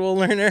a visual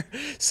learner,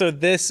 so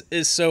this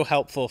is so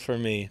helpful for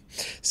me.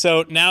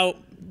 So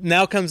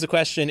now comes the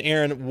question,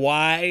 Aaron,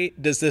 why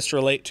does this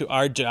relate to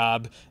our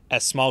job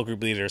as small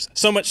group leaders?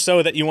 So much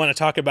so that you want to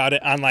talk about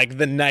it on like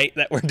the night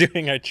that we're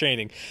doing our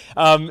training.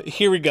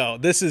 Here we go.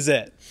 This is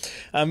it.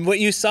 What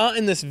you saw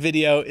in this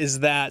video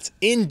is that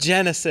in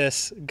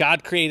Genesis,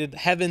 God created the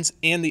heavens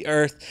and the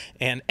earth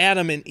and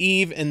Adam and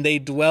Eve, and they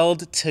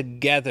dwelled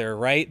together,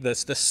 right? The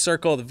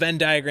circle, the Venn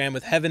diagram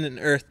with heaven and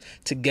earth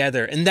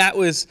together. And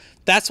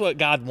that's what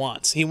God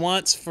wants. He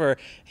wants for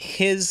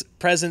his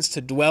presence to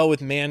dwell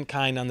with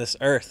mankind on this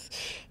earth.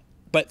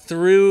 But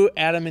through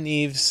Adam and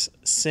Eve's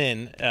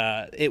sin,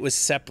 it was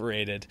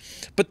separated.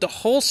 But the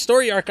whole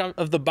story arc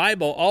of the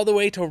Bible, all the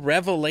way to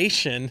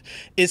Revelation,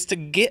 is to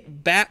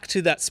get back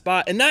to that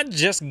spot. And not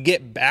just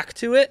get back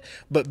to it,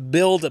 but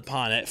build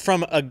upon it.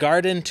 From a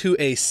garden to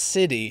a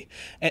city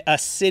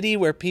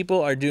where people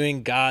are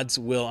doing God's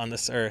will on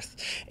this earth.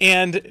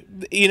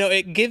 And, you know,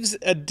 it gives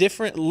a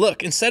different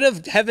look. Instead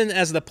of heaven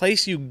as the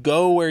place you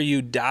go where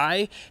you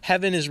die,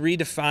 heaven is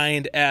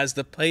redefined as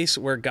the place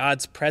where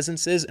God's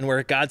presence is and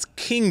where God's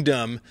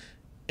kingdom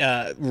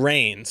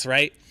reigns,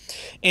 right?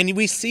 And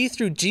we see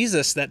through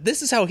Jesus that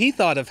this is how he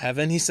thought of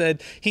heaven. He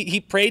said, he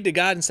prayed to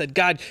God and said,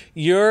 God,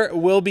 your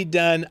will be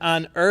done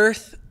on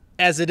earth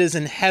as it is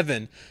in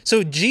heaven.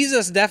 So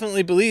Jesus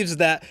definitely believes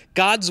that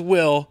God's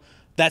will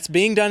that's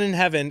being done in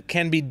heaven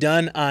can be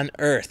done on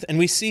earth. And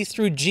we see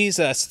through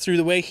Jesus, through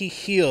the way he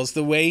heals,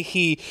 the way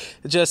he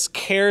just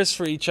cares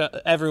for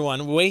everyone,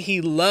 the way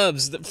he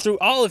loves, through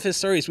all of his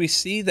stories, we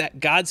see that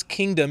God's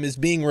kingdom is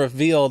being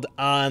revealed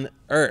on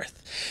earth.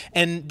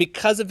 And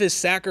because of his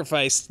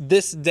sacrifice,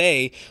 this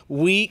day,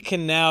 we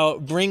can now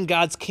bring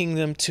God's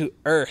kingdom to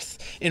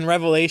earth. In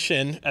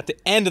Revelation, at the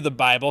end of the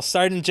Bible,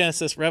 starting in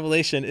Genesis,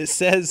 Revelation, it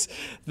says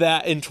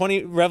that in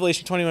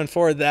Revelation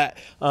 21:4 that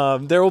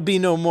there will be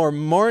no more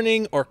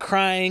mourning or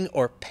crying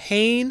or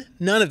pain,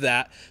 none of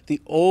that. The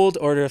old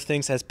order of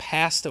things has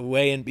passed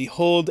away, and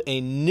behold,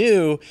 a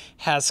new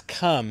has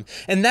come.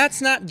 And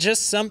that's not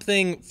just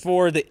something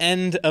for the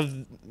end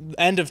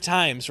of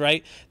times,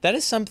 right? That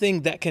is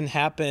something that can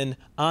happen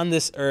on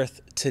this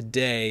earth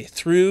today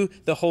through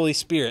the Holy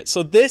Spirit.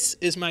 So this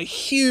is my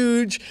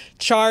huge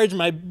charge,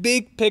 my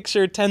big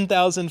picture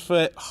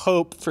 10,000-foot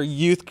hope for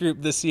youth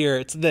group this year.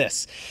 It's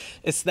this.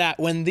 It's that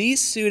when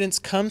these students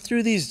come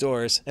through these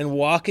doors and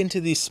walk into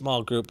these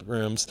small group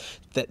rooms,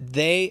 that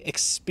they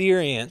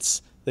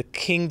experience the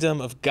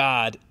kingdom of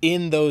God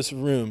in those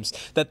rooms,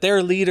 that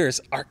their leaders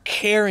are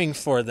caring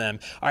for them,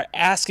 are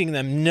asking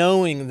them,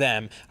 knowing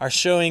them, are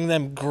showing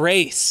them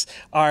grace,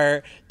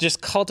 are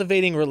just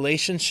cultivating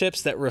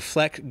relationships that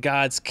reflect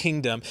God's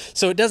kingdom.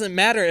 So it doesn't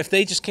matter if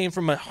they just came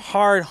from a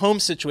hard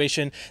home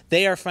situation,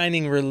 they are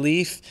finding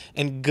relief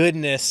and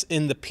goodness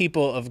in the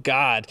people of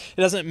God.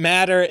 It doesn't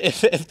matter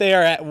if they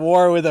are at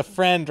war with a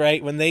friend,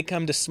 right? When they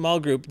come to small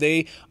group,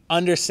 they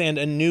understand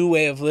a new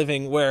way of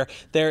living where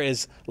there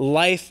is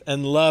life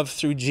and love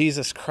through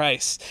Jesus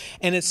Christ.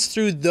 And it's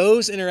through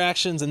those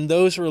interactions and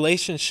those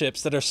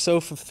relationships that are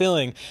so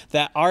fulfilling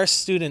that our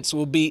students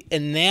will be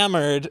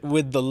enamored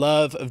with the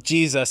love of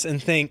Jesus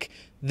and think,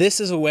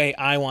 this is a way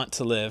I want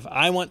to live.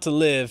 I want to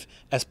live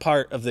as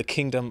part of the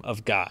kingdom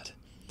of God.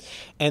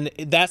 And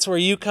that's where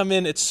you come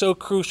in. It's so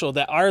crucial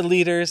that our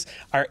leaders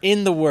are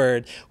in the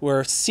Word.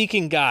 We're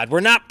seeking God. We're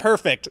not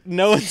perfect.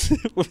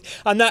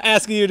 I'm not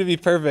asking you to be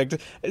perfect.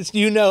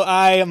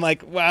 I am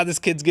like, wow, this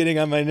kid's getting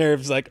on my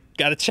nerves. Like,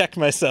 got to check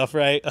myself,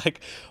 right?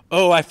 Like,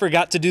 oh, I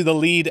forgot to do the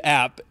lead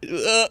app,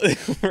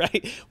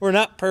 right? We're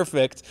not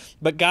perfect,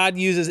 but God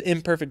uses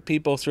imperfect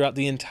people throughout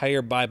the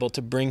entire Bible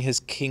to bring his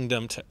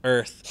kingdom to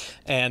earth.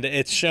 And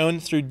it's shown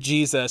through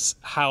Jesus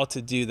how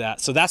to do that.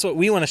 So that's what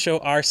we want to show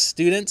our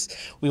students.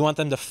 We want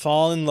them to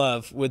fall in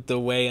love with the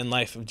way and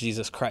life of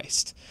Jesus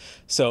Christ.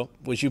 So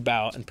would you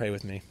bow and pray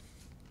with me?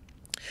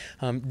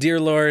 Dear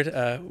Lord,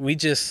 we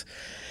just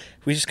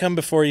come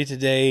before you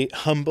today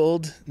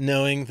humbled,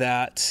 knowing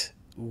that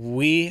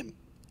we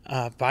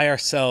by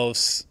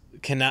ourselves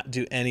cannot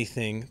do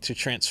anything to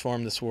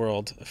transform this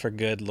world for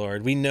good,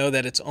 Lord. We know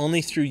that it's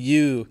only through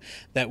you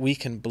that we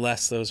can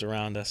bless those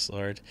around us,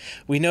 Lord.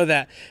 We know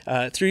that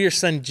through your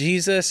son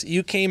Jesus,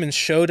 you came and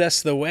showed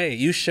us the way.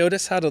 You showed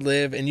us how to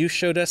live, and you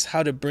showed us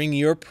how to bring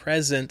your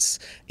presence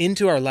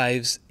into our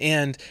lives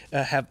and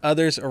have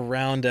others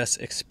around us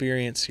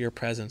experience your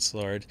presence,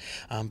 Lord.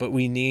 But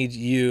we need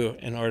you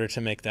in order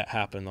to make that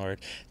happen, Lord.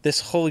 This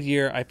whole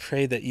year, I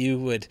pray that you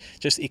would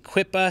just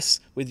equip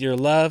us with your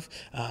love,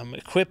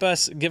 equip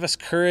us, give us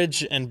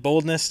courage and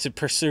boldness to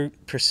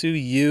pursue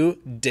you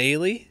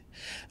daily.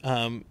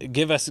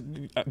 Give us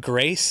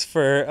grace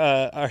for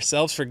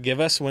ourselves. Forgive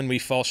us when we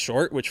fall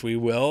short, which we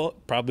will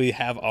probably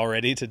have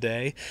already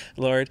today,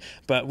 Lord.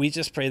 But we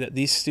just pray that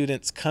these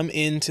students come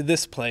into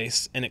this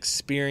place and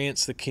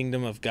experience the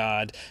kingdom of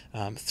God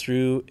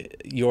through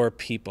your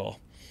people.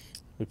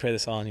 We pray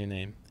this all in your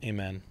name.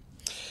 Amen.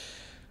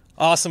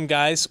 Awesome,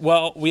 guys.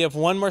 Well, we have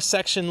one more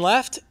section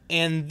left,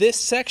 and this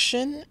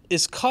section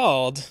is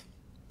called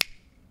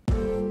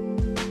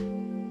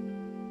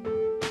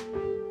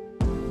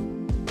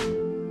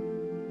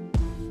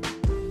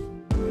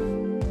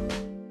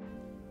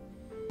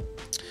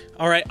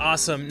All right,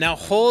 awesome. Now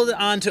hold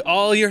on to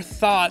all your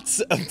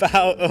thoughts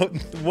about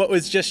what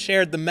was just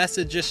shared, the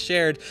message just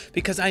shared,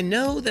 because I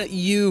know that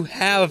you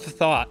have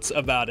thoughts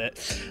about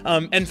it.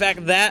 In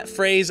fact, that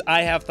phrase,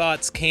 "I have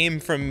thoughts," came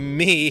from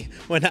me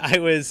when I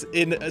was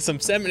in some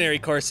seminary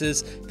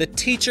courses. The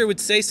teacher would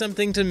say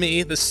something to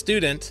me, the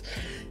student,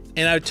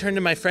 and I would turn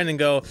to my friend and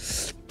go,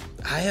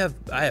 I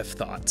have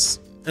thoughts.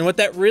 And what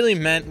that really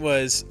meant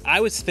was I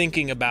was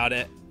thinking about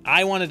it.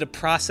 I wanted to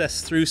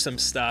process through some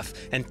stuff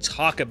and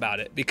talk about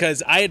it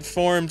because I had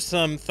formed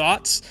some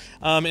thoughts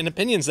and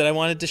opinions that I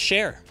wanted to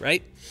share,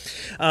 right?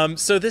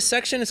 So this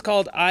section is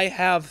called "I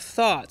Have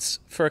Thoughts"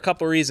 for a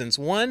couple reasons.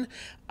 One,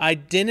 I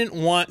didn't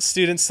want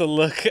students to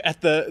look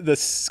at the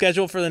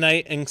schedule for the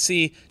night and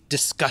see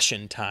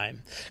discussion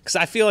time. Because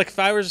I feel like if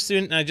I was a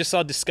student and I just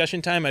saw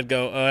discussion time, I'd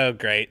go, oh,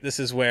 great,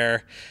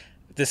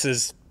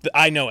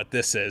 I know what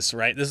this is,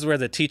 right? This is where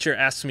the teacher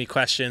asks me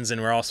questions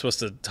and we're all supposed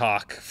to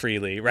talk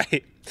freely,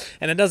 right?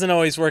 And it doesn't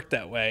always work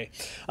that way.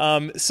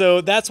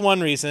 So that's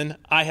one reason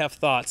I have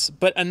thoughts.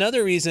 But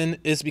another reason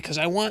is because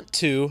I want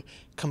to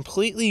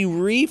completely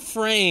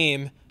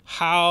reframe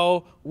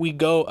how we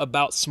go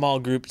about small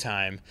group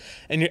time.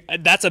 And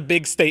that's a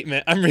big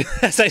statement.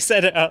 As I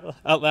said it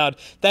out loud,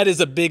 that is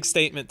a big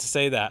statement to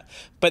say that.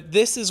 But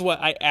this is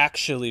what I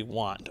actually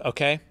want,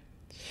 okay?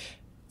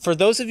 For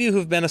those of you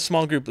who've been a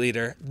small group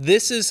leader,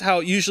 this is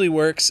how it usually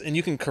works, and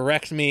you can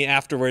correct me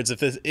afterwards if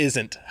this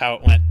isn't how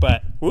it went,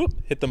 but whoop,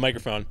 hit the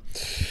microphone.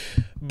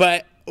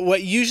 But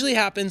what usually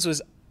happens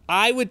was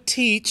I would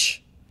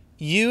teach,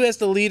 you as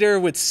the leader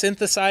would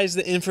synthesize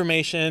the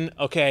information,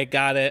 okay,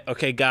 got it,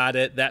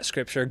 that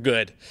scripture,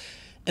 good.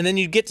 And then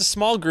you'd get to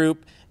small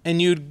group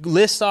and you'd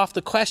list off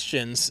the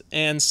questions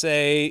and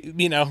say,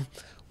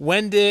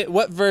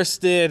 what verse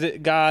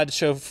did God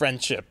show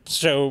friendship,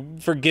 show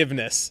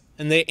forgiveness?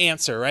 And they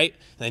answer, right?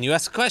 And then you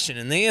ask a question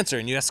and they answer,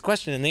 and you ask a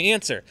question and they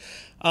answer.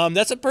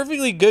 That's a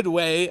perfectly good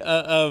way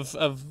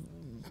of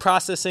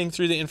processing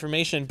through the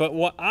information. But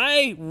what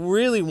I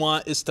really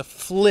want is to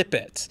flip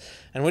it.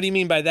 And what do you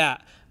mean by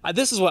that?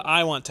 This is what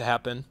I want to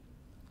happen.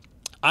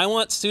 I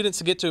want students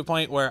to get to a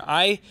point where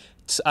I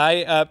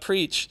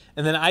preach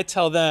and then I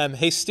tell them,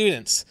 hey,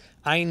 students,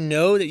 I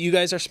know that you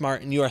guys are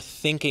smart and you are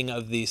thinking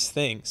of these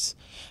things.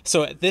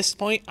 So at this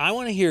point, I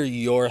want to hear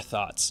your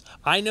thoughts.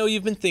 I know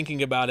you've been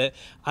thinking about it.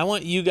 I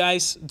want you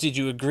guys, did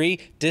you agree,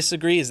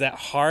 disagree? Is that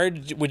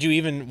hard? Would you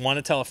even want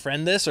to tell a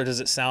friend this, or does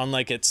it sound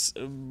like it's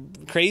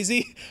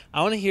crazy?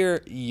 I want to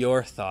hear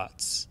your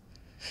thoughts.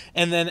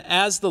 And then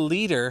as the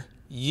leader,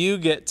 you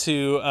get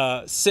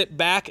to sit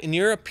back and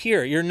you're a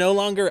peer. You're no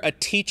longer a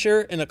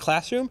teacher in a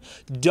classroom.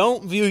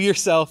 Don't view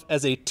yourself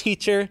as a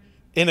teacher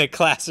in a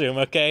classroom,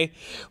 okay,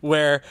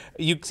 where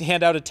you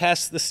hand out a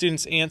test, the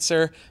students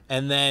answer,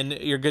 and then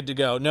you're good to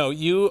go. No,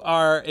 you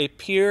are a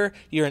peer.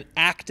 You're an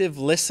active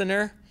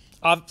listener.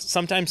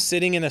 Sometimes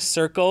sitting in a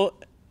circle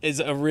is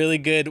a really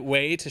good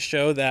way to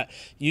show that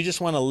you just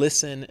want to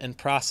listen and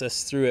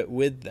process through it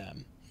with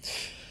them.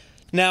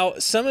 Now,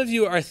 some of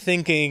you are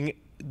thinking,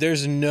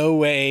 there's no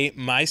way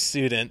my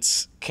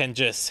students can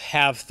just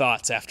have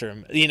thoughts after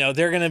them.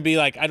 They're going to be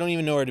like, I don't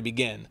even know where to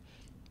begin.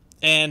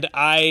 And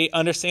I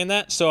understand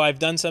that, so I've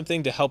done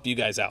something to help you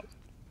guys out.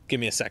 Give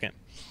me a second.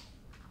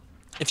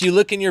 If you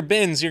look in your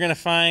bins, you're going to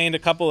find a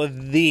couple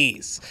of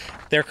these.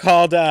 They're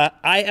called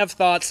I Have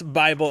Thoughts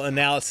Bible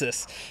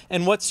Analysis.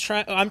 And what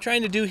I'm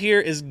trying to do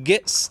here is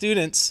get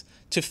students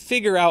to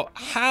figure out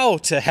how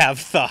to have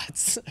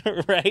thoughts,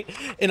 right,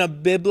 in a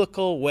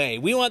biblical way.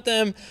 We want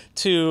them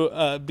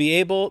to be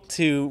able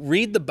to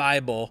read the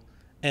Bible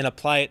and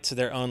apply it to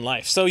their own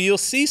life. So you'll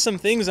see some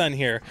things on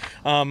here.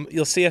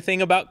 You'll see a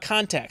thing about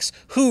context.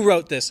 Who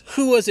wrote this?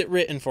 Who was it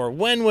written for?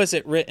 When was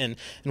it written?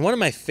 And one of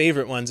my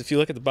favorite ones, if you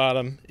look at the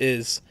bottom,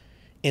 is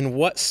in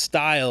what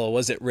style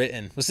was it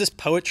written? Was this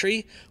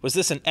poetry? Was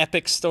this an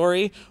epic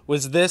story?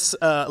 Was this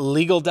a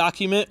legal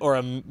document or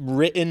a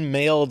written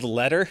mailed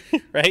letter,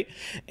 right?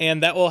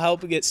 And that will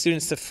help get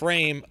students to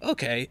frame,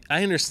 okay,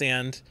 I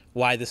understand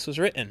why this was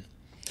written.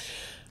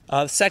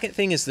 The second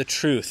thing is the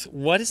truth.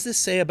 What does this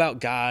say about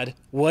God?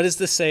 What does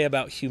this say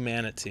about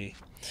humanity?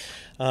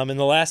 And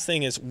the last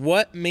thing is,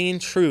 what main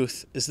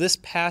truth is this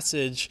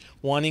passage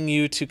wanting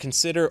you to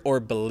consider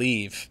or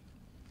believe?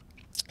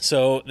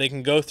 So they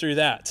can go through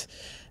that.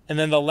 And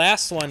then the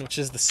last one, which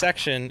is the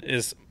section,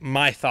 is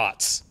my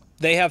thoughts.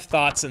 They have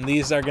thoughts, and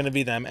these are going to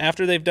be them.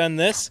 After they've done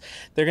this,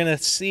 they're going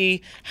to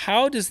see,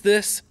 how does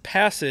this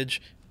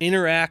passage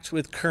interact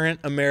with current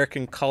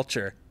American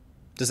culture?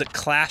 Does it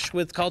clash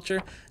with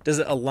culture? Does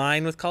it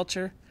align with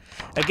culture?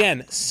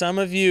 Again, some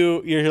of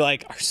you, you're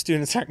like, our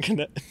students aren't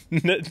gonna,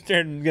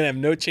 they're gonna have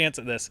no chance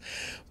at this.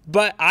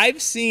 But I've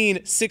seen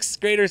 6th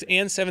graders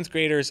and 7th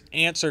graders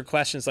answer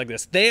questions like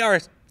this. They are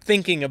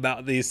thinking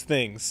about these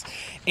things.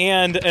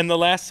 And the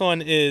last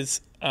one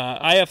is,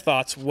 I have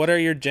thoughts. What are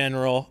your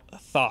general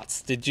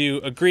thoughts? Did you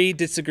agree,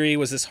 disagree?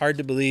 Was this hard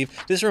to believe?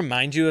 Does this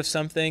remind you of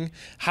something?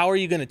 How are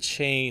you going to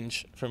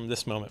change from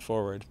this moment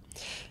forward?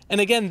 And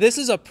again, this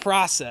is a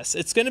process.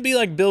 It's going to be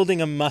like building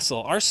a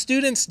muscle. Our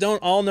students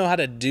don't all know how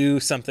to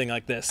do something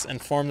like this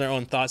and form their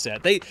own thoughts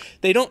yet.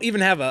 They don't even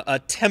have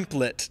a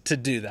template to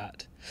do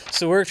that.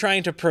 So we're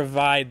trying to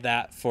provide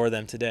that for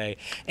them today.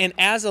 And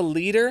as a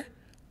leader,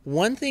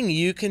 one thing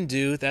you can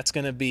do that's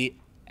going to be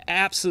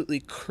absolutely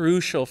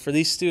crucial for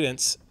these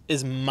students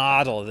is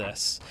model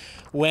this.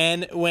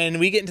 When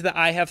we get into the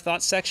I have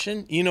thoughts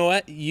section, you know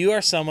what? You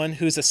are someone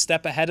who's a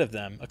step ahead of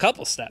them, a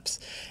couple steps.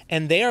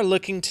 And they are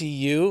looking to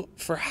you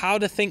for how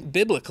to think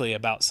biblically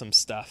about some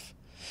stuff.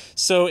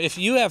 So if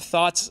you have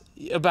thoughts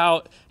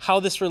about how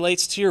this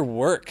relates to your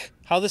work,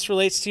 how this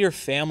relates to your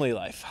family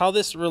life, how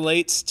this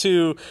relates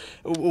to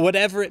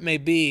whatever it may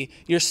be,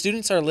 your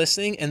students are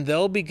listening and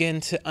they'll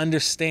begin to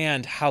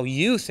understand how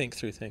you think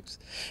through things.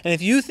 And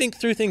if you think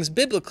through things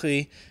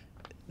biblically,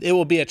 it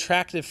will be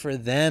attractive for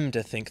them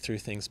to think through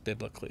things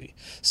biblically.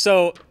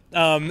 So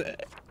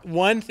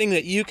one thing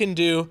that you can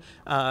do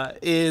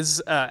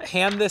is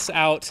hand this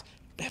out.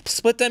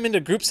 Split them into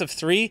groups of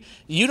 3.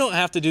 You don't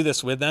have to do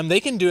this with them. They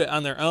can do it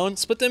on their own.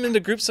 Split them into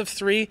groups of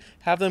 3.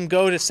 Have them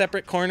go to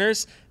separate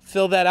corners.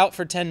 Fill that out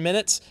for 10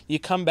 minutes. You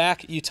come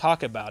back. You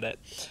talk about it.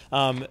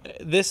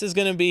 This is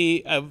going to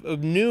be a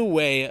new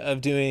way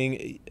of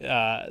doing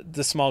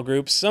the small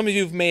groups. Some of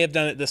you may have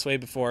done it this way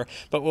before,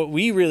 but what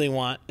we really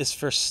want is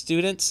for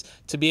students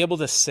to be able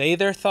to say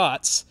their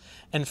thoughts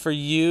and for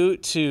you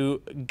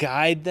to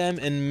guide them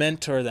and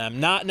mentor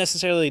them. Not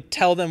necessarily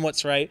tell them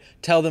what's right,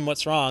 tell them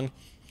what's wrong,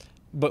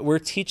 but we're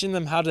teaching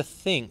them how to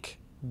think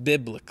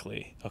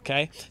biblically,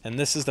 okay? And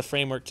this is the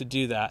framework to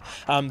do that.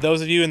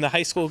 Those of you in the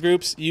high school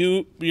groups,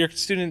 your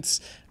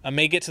students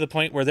may get to the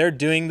point where they're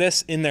doing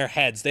this in their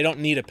heads. They don't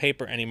need a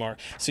paper anymore.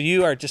 So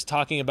you are just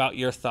talking about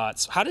your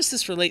thoughts. How does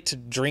this relate to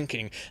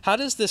drinking? How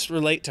does this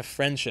relate to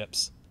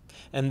friendships?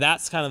 And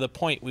that's kind of the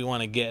point we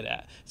want to get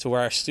at. So where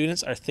our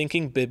students are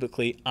thinking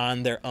biblically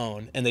on their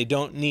own, and they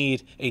don't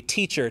need a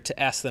teacher to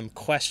ask them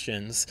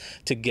questions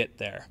to get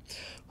there.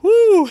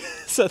 Woo!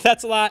 So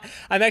that's a lot.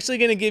 I'm actually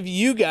going to give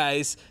you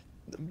guys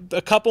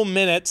a couple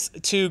minutes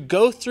to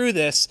go through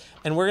this,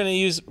 and we're going to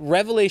use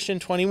Revelation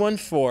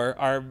 21:4,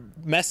 our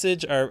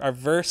message, our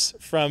verse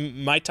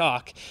from my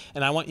talk,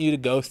 and I want you to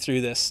go through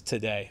this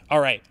today.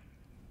 All right,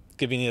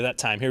 giving you that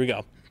time. Here we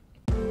go.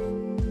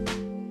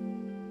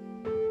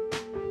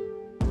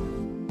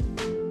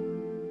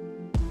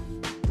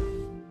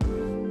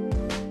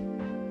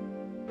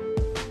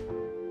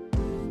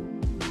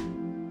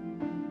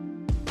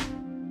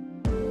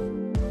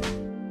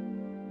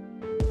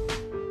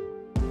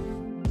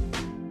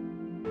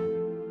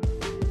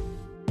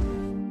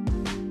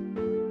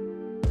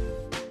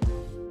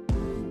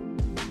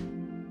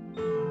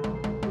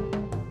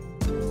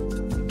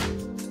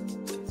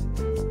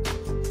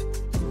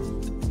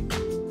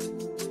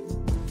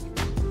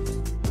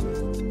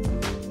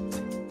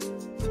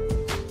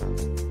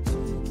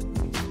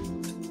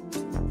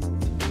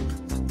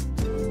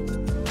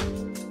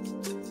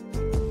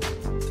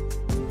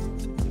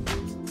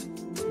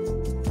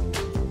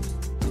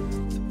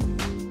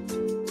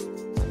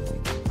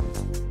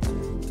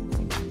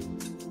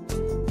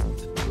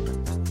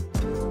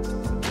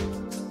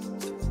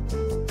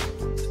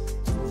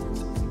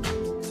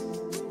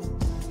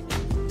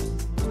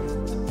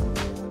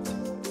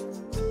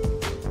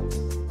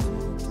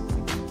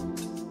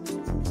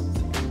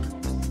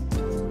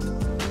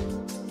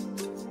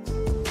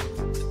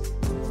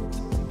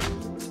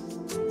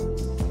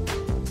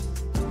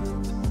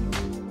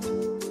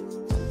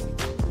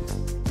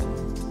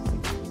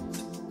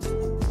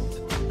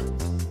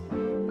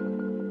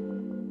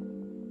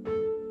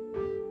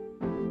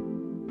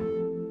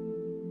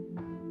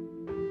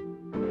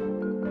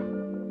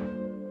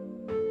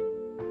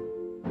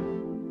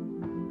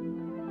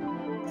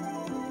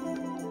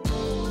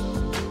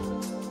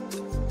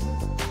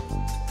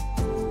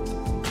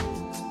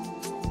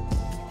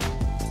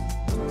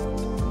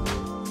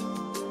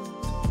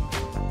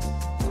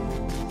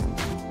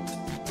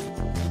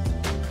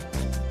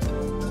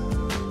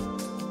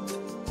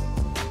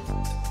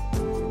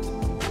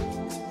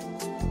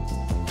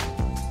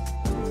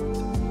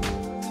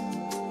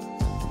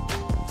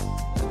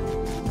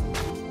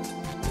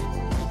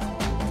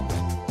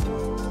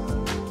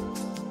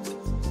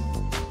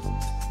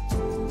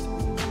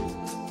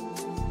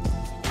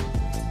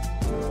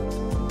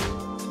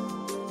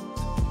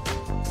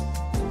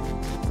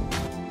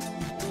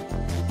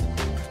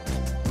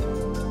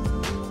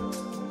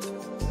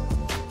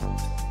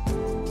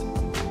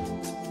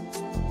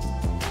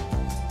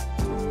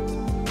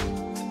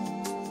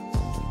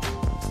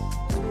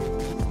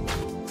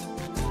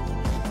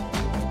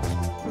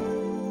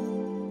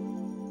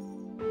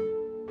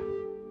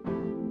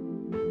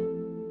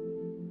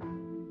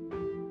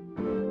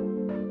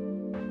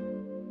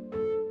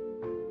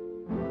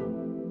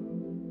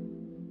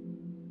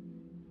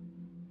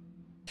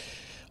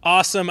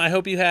 Awesome. I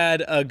hope you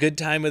had a good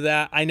time with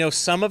that. I know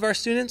some of our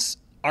students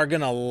are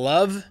going to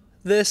love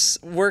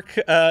this work,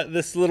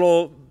 this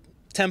little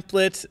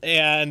template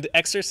and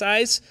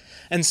exercise,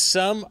 and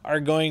some are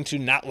going to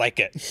not like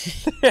it.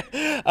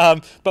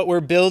 But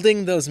we're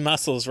building those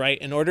muscles, right?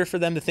 In order for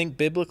them to think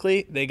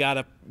biblically, they got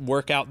to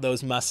work out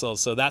those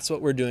muscles. So that's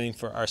what we're doing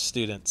for our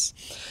students.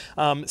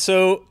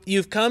 So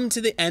you've come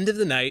to the end of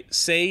the night.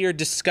 Say your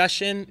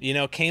discussion,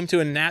 came to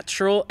a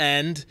natural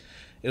end.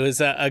 It was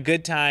a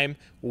good time.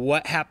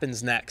 What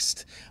happens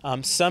next?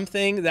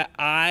 Something that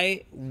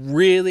I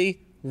really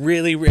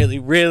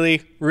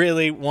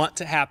want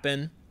to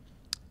happen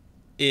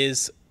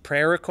is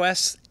prayer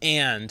requests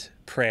and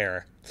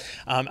prayer.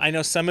 I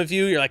know some of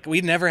you, you're like,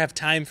 we never have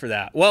time for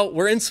that. Well,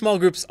 we're in small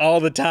groups all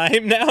the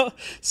time now,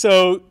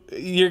 so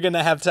you're going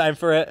to have time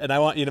for it, and I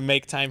want you to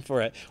make time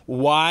for it.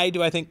 Why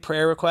do I think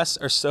prayer requests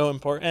are so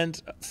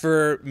important?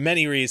 For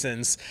many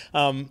reasons.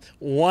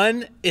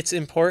 One, it's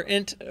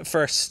important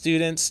for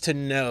students to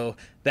know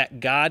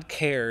that God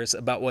cares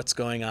about what's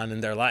going on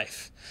in their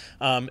life.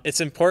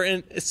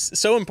 It's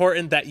so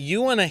important that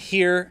you want to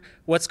hear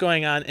what's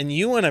going on and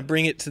you want to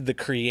bring it to the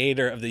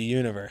creator of the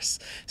universe.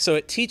 So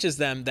it teaches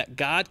them that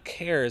God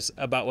cares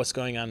about what's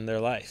going on in their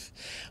life.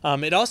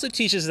 It also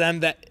teaches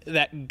them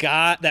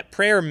that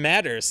prayer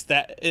matters,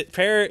 that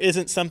prayer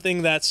isn't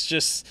something that's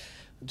just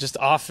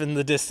off in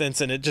the distance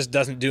and it just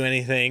doesn't do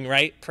anything,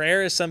 right?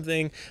 Prayer is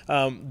something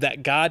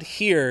that God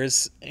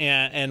hears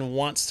and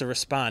wants to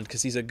respond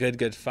because he's a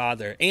good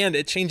father. And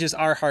it changes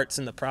our hearts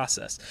in the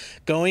process.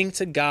 Going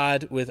to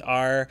God with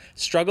our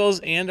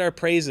struggles and our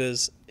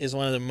praises is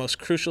one of the most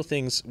crucial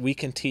things we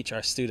can teach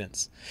our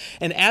students.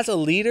 And as a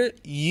leader,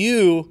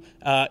 you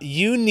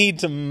need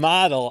to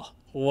model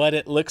what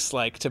it looks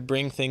like to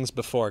bring things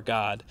before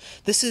God.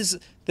 This is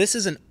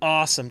an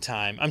awesome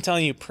time. I'm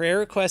telling you, prayer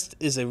request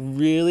is a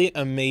really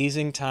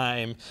amazing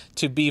time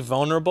to be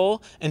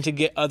vulnerable and to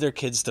get other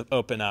kids to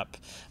open up.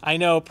 I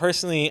know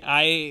personally,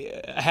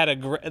 I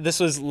had this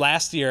was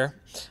last year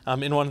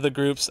in one of the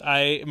groups.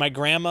 My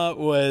grandma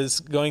was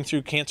going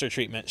through cancer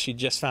treatment. She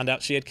just found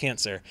out she had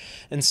cancer.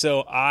 And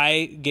so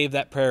I gave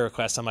that prayer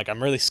request. I'm like,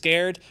 I'm really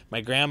scared.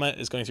 My grandma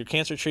is going through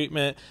cancer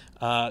treatment.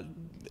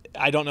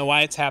 I don't know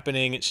why it's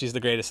happening. She's the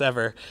greatest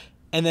ever.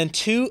 And then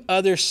 2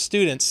 other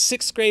students,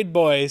 6th grade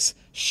boys,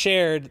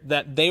 shared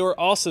that they were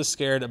also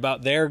scared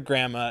about their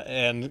grandma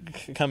and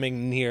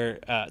coming near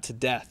to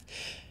death.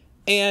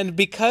 And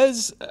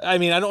because, I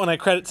don't want to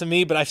credit to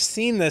me, but I've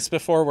seen this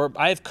before where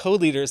I have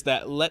co-leaders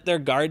that let their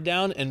guard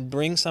down and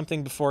bring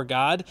something before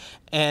God,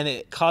 and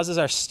it causes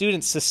our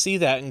students to see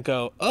that and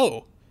go,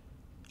 oh,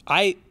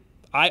 I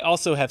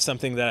also have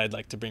something that I'd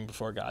like to bring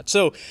before God.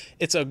 So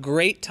it's a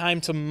great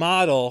time to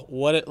model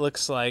what it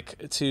looks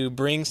like to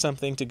bring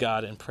something to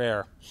God in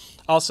prayer.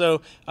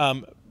 Also,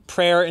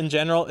 prayer in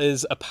general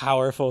is a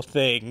powerful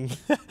thing.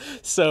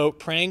 So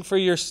praying for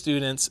your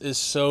students is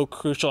so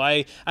crucial.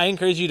 I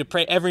encourage you to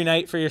pray every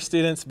night for your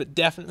students, but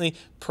definitely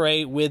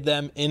pray with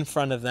them, in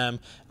front of them,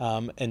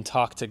 and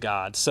talk to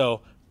God. So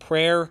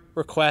prayer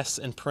requests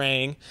and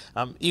praying.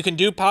 You can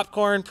do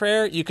popcorn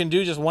prayer. You can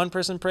do just one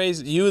person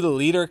prays. You, the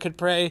leader, could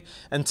pray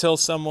until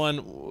someone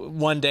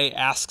one day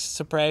asks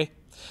to pray.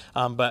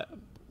 But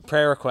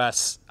prayer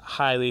requests,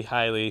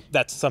 highly,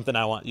 that's something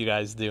I want you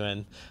guys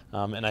doing.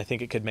 And I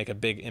think it could make a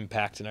big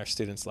impact in our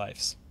students'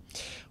 lives.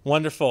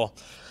 Wonderful.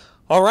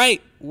 All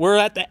right, we're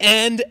at the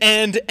end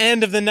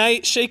of the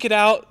night. Shake it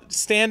out.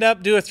 Stand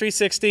up. Do a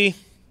 360.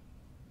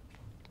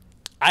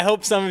 I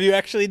hope some of you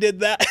actually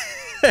did that.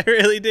 I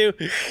really do,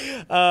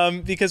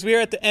 because we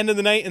are at the end of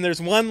the night and there's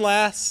 2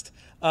 last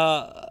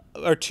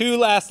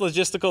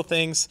logistical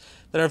things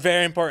that are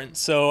very important.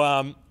 So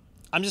I'm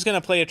just going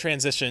to play a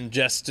transition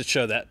just to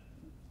show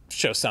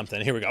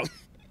something. Here we go.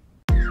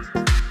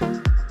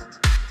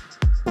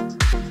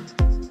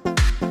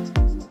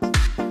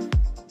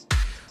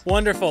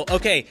 Wonderful.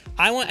 Okay,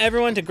 I want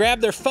everyone to grab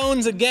their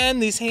phones again,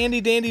 these handy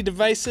dandy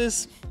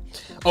devices.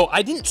 Oh,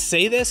 I didn't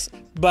say this,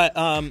 but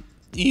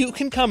you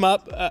can come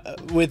up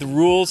with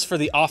rules for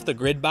the off the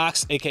grid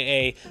box,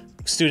 aka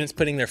students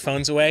putting their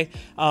phones away.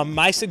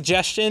 My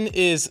suggestion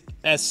is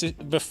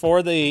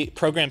before the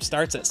program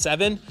starts at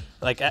 7,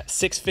 like at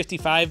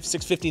 6:55,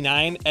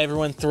 6:59,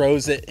 everyone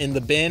throws it in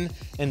the bin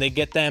and they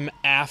get them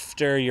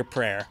after your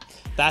prayer.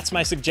 That's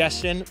my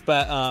suggestion,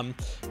 but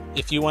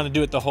if you want to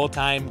do it the whole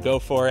time, go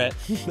for it.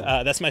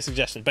 That's my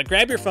suggestion. But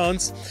grab your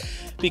phones,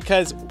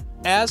 because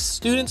as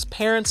students'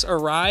 parents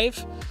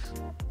arrive,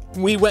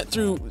 we went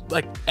through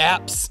like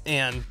apps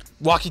and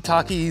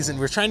walkie-talkies, and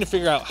we're trying to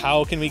figure out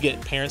how can we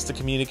get parents to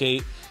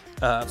communicate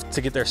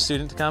to get their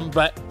student to come.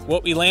 But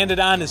what we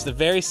landed on is the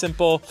very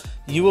simple: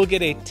 you will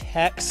get a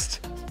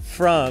text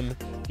from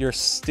your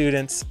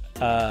student's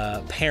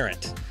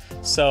parent.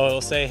 So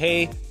it'll say,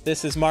 hey,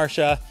 this is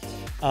Marsha.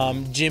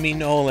 Jimmy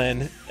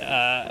Nolan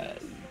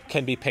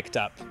can be picked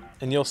up.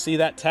 and you'll see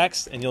that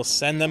text and you'll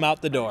send them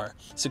out the door.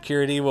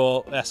 Security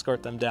will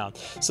escort them down.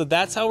 So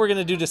that's how we're going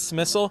to do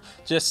dismissal.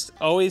 Just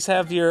always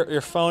have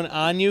your phone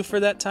on you for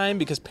that time,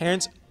 because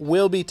parents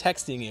will be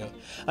texting you.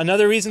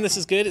 Another reason this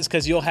is good is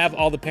because you'll have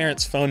all the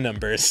parents' phone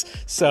numbers.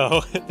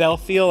 So they'll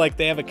feel like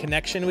they have a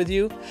connection with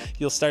you.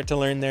 You'll start to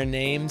learn their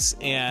names,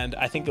 and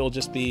I think it'll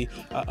just be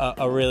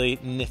a really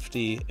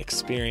nifty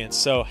experience.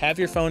 So have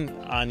your phone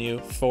on you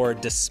for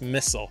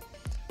dismissal.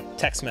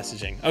 Text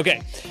messaging.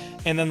 Okay.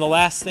 And then the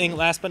last thing,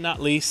 last but not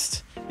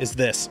least, is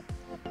this.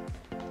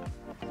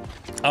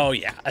 Oh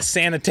yeah, a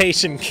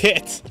sanitation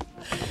kit.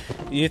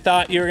 You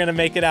thought you were gonna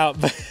make it out,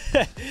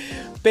 but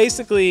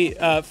basically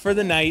for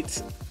the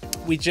night,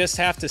 we just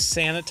have to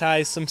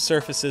sanitize some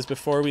surfaces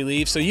before we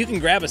leave. So you can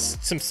grab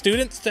some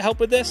students to help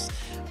with this,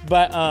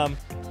 but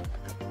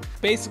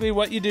basically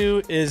what you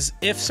do is,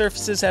 if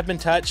surfaces have been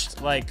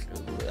touched, like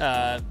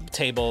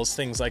tables,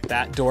 things like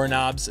that,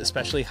 doorknobs,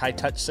 especially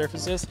high-touch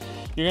surfaces,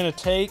 you're gonna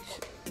take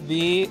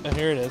the, oh,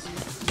 here it is,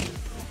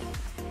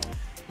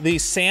 the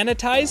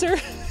sanitizer.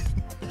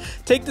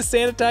 Take the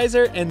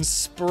sanitizer and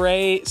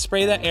spray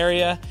that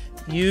area.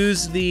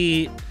 Use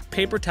the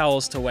paper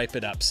towels to wipe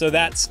it up. So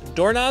that's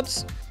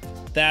doorknobs,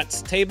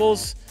 that's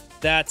tables,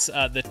 that's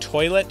the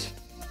toilet,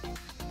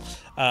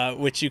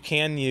 which you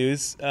can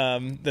use.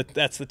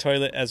 That's the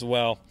toilet as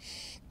well.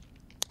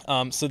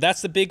 So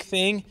that's the big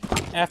thing.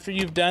 After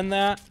you've done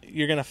that,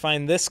 you're gonna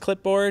find this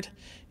clipboard.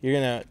 You're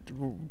gonna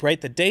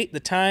write the date, the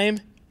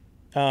time,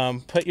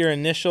 put your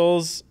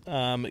initials,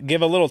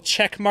 give a little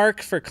check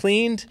mark for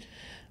cleaned.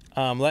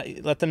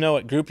 Let them know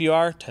what group you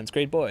are, 10th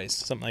grade boys,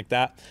 something like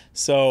that.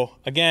 So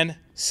again,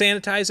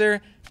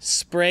 sanitizer,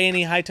 spray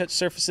any high-touch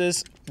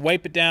surfaces,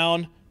 wipe it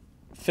down,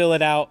 fill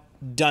it out,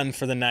 done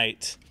for the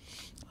night.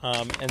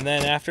 And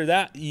then after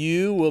that,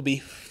 you will be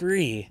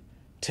free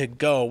to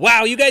go.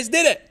 Wow, you guys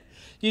did it!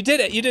 You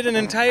did it. You did an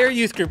entire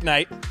youth group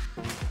night.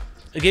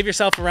 Give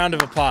yourself a round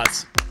of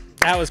applause.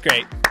 That was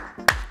great.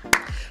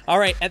 All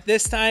right, at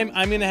this time,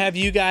 I'm going to have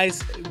you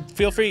guys,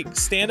 feel free,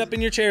 stand up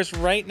in your chairs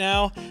right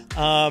now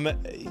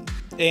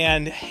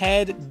and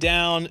head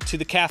down to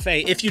the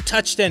cafe. If you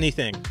touched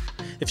anything,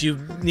 if you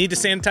need to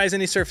sanitize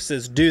any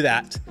surfaces, do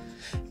that.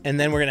 And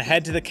then we're going to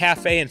head to the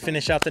cafe and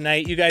finish out the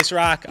night. You guys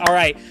rock. All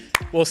right,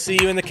 we'll see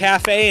you in the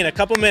cafe in a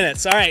couple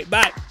minutes. All right,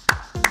 bye.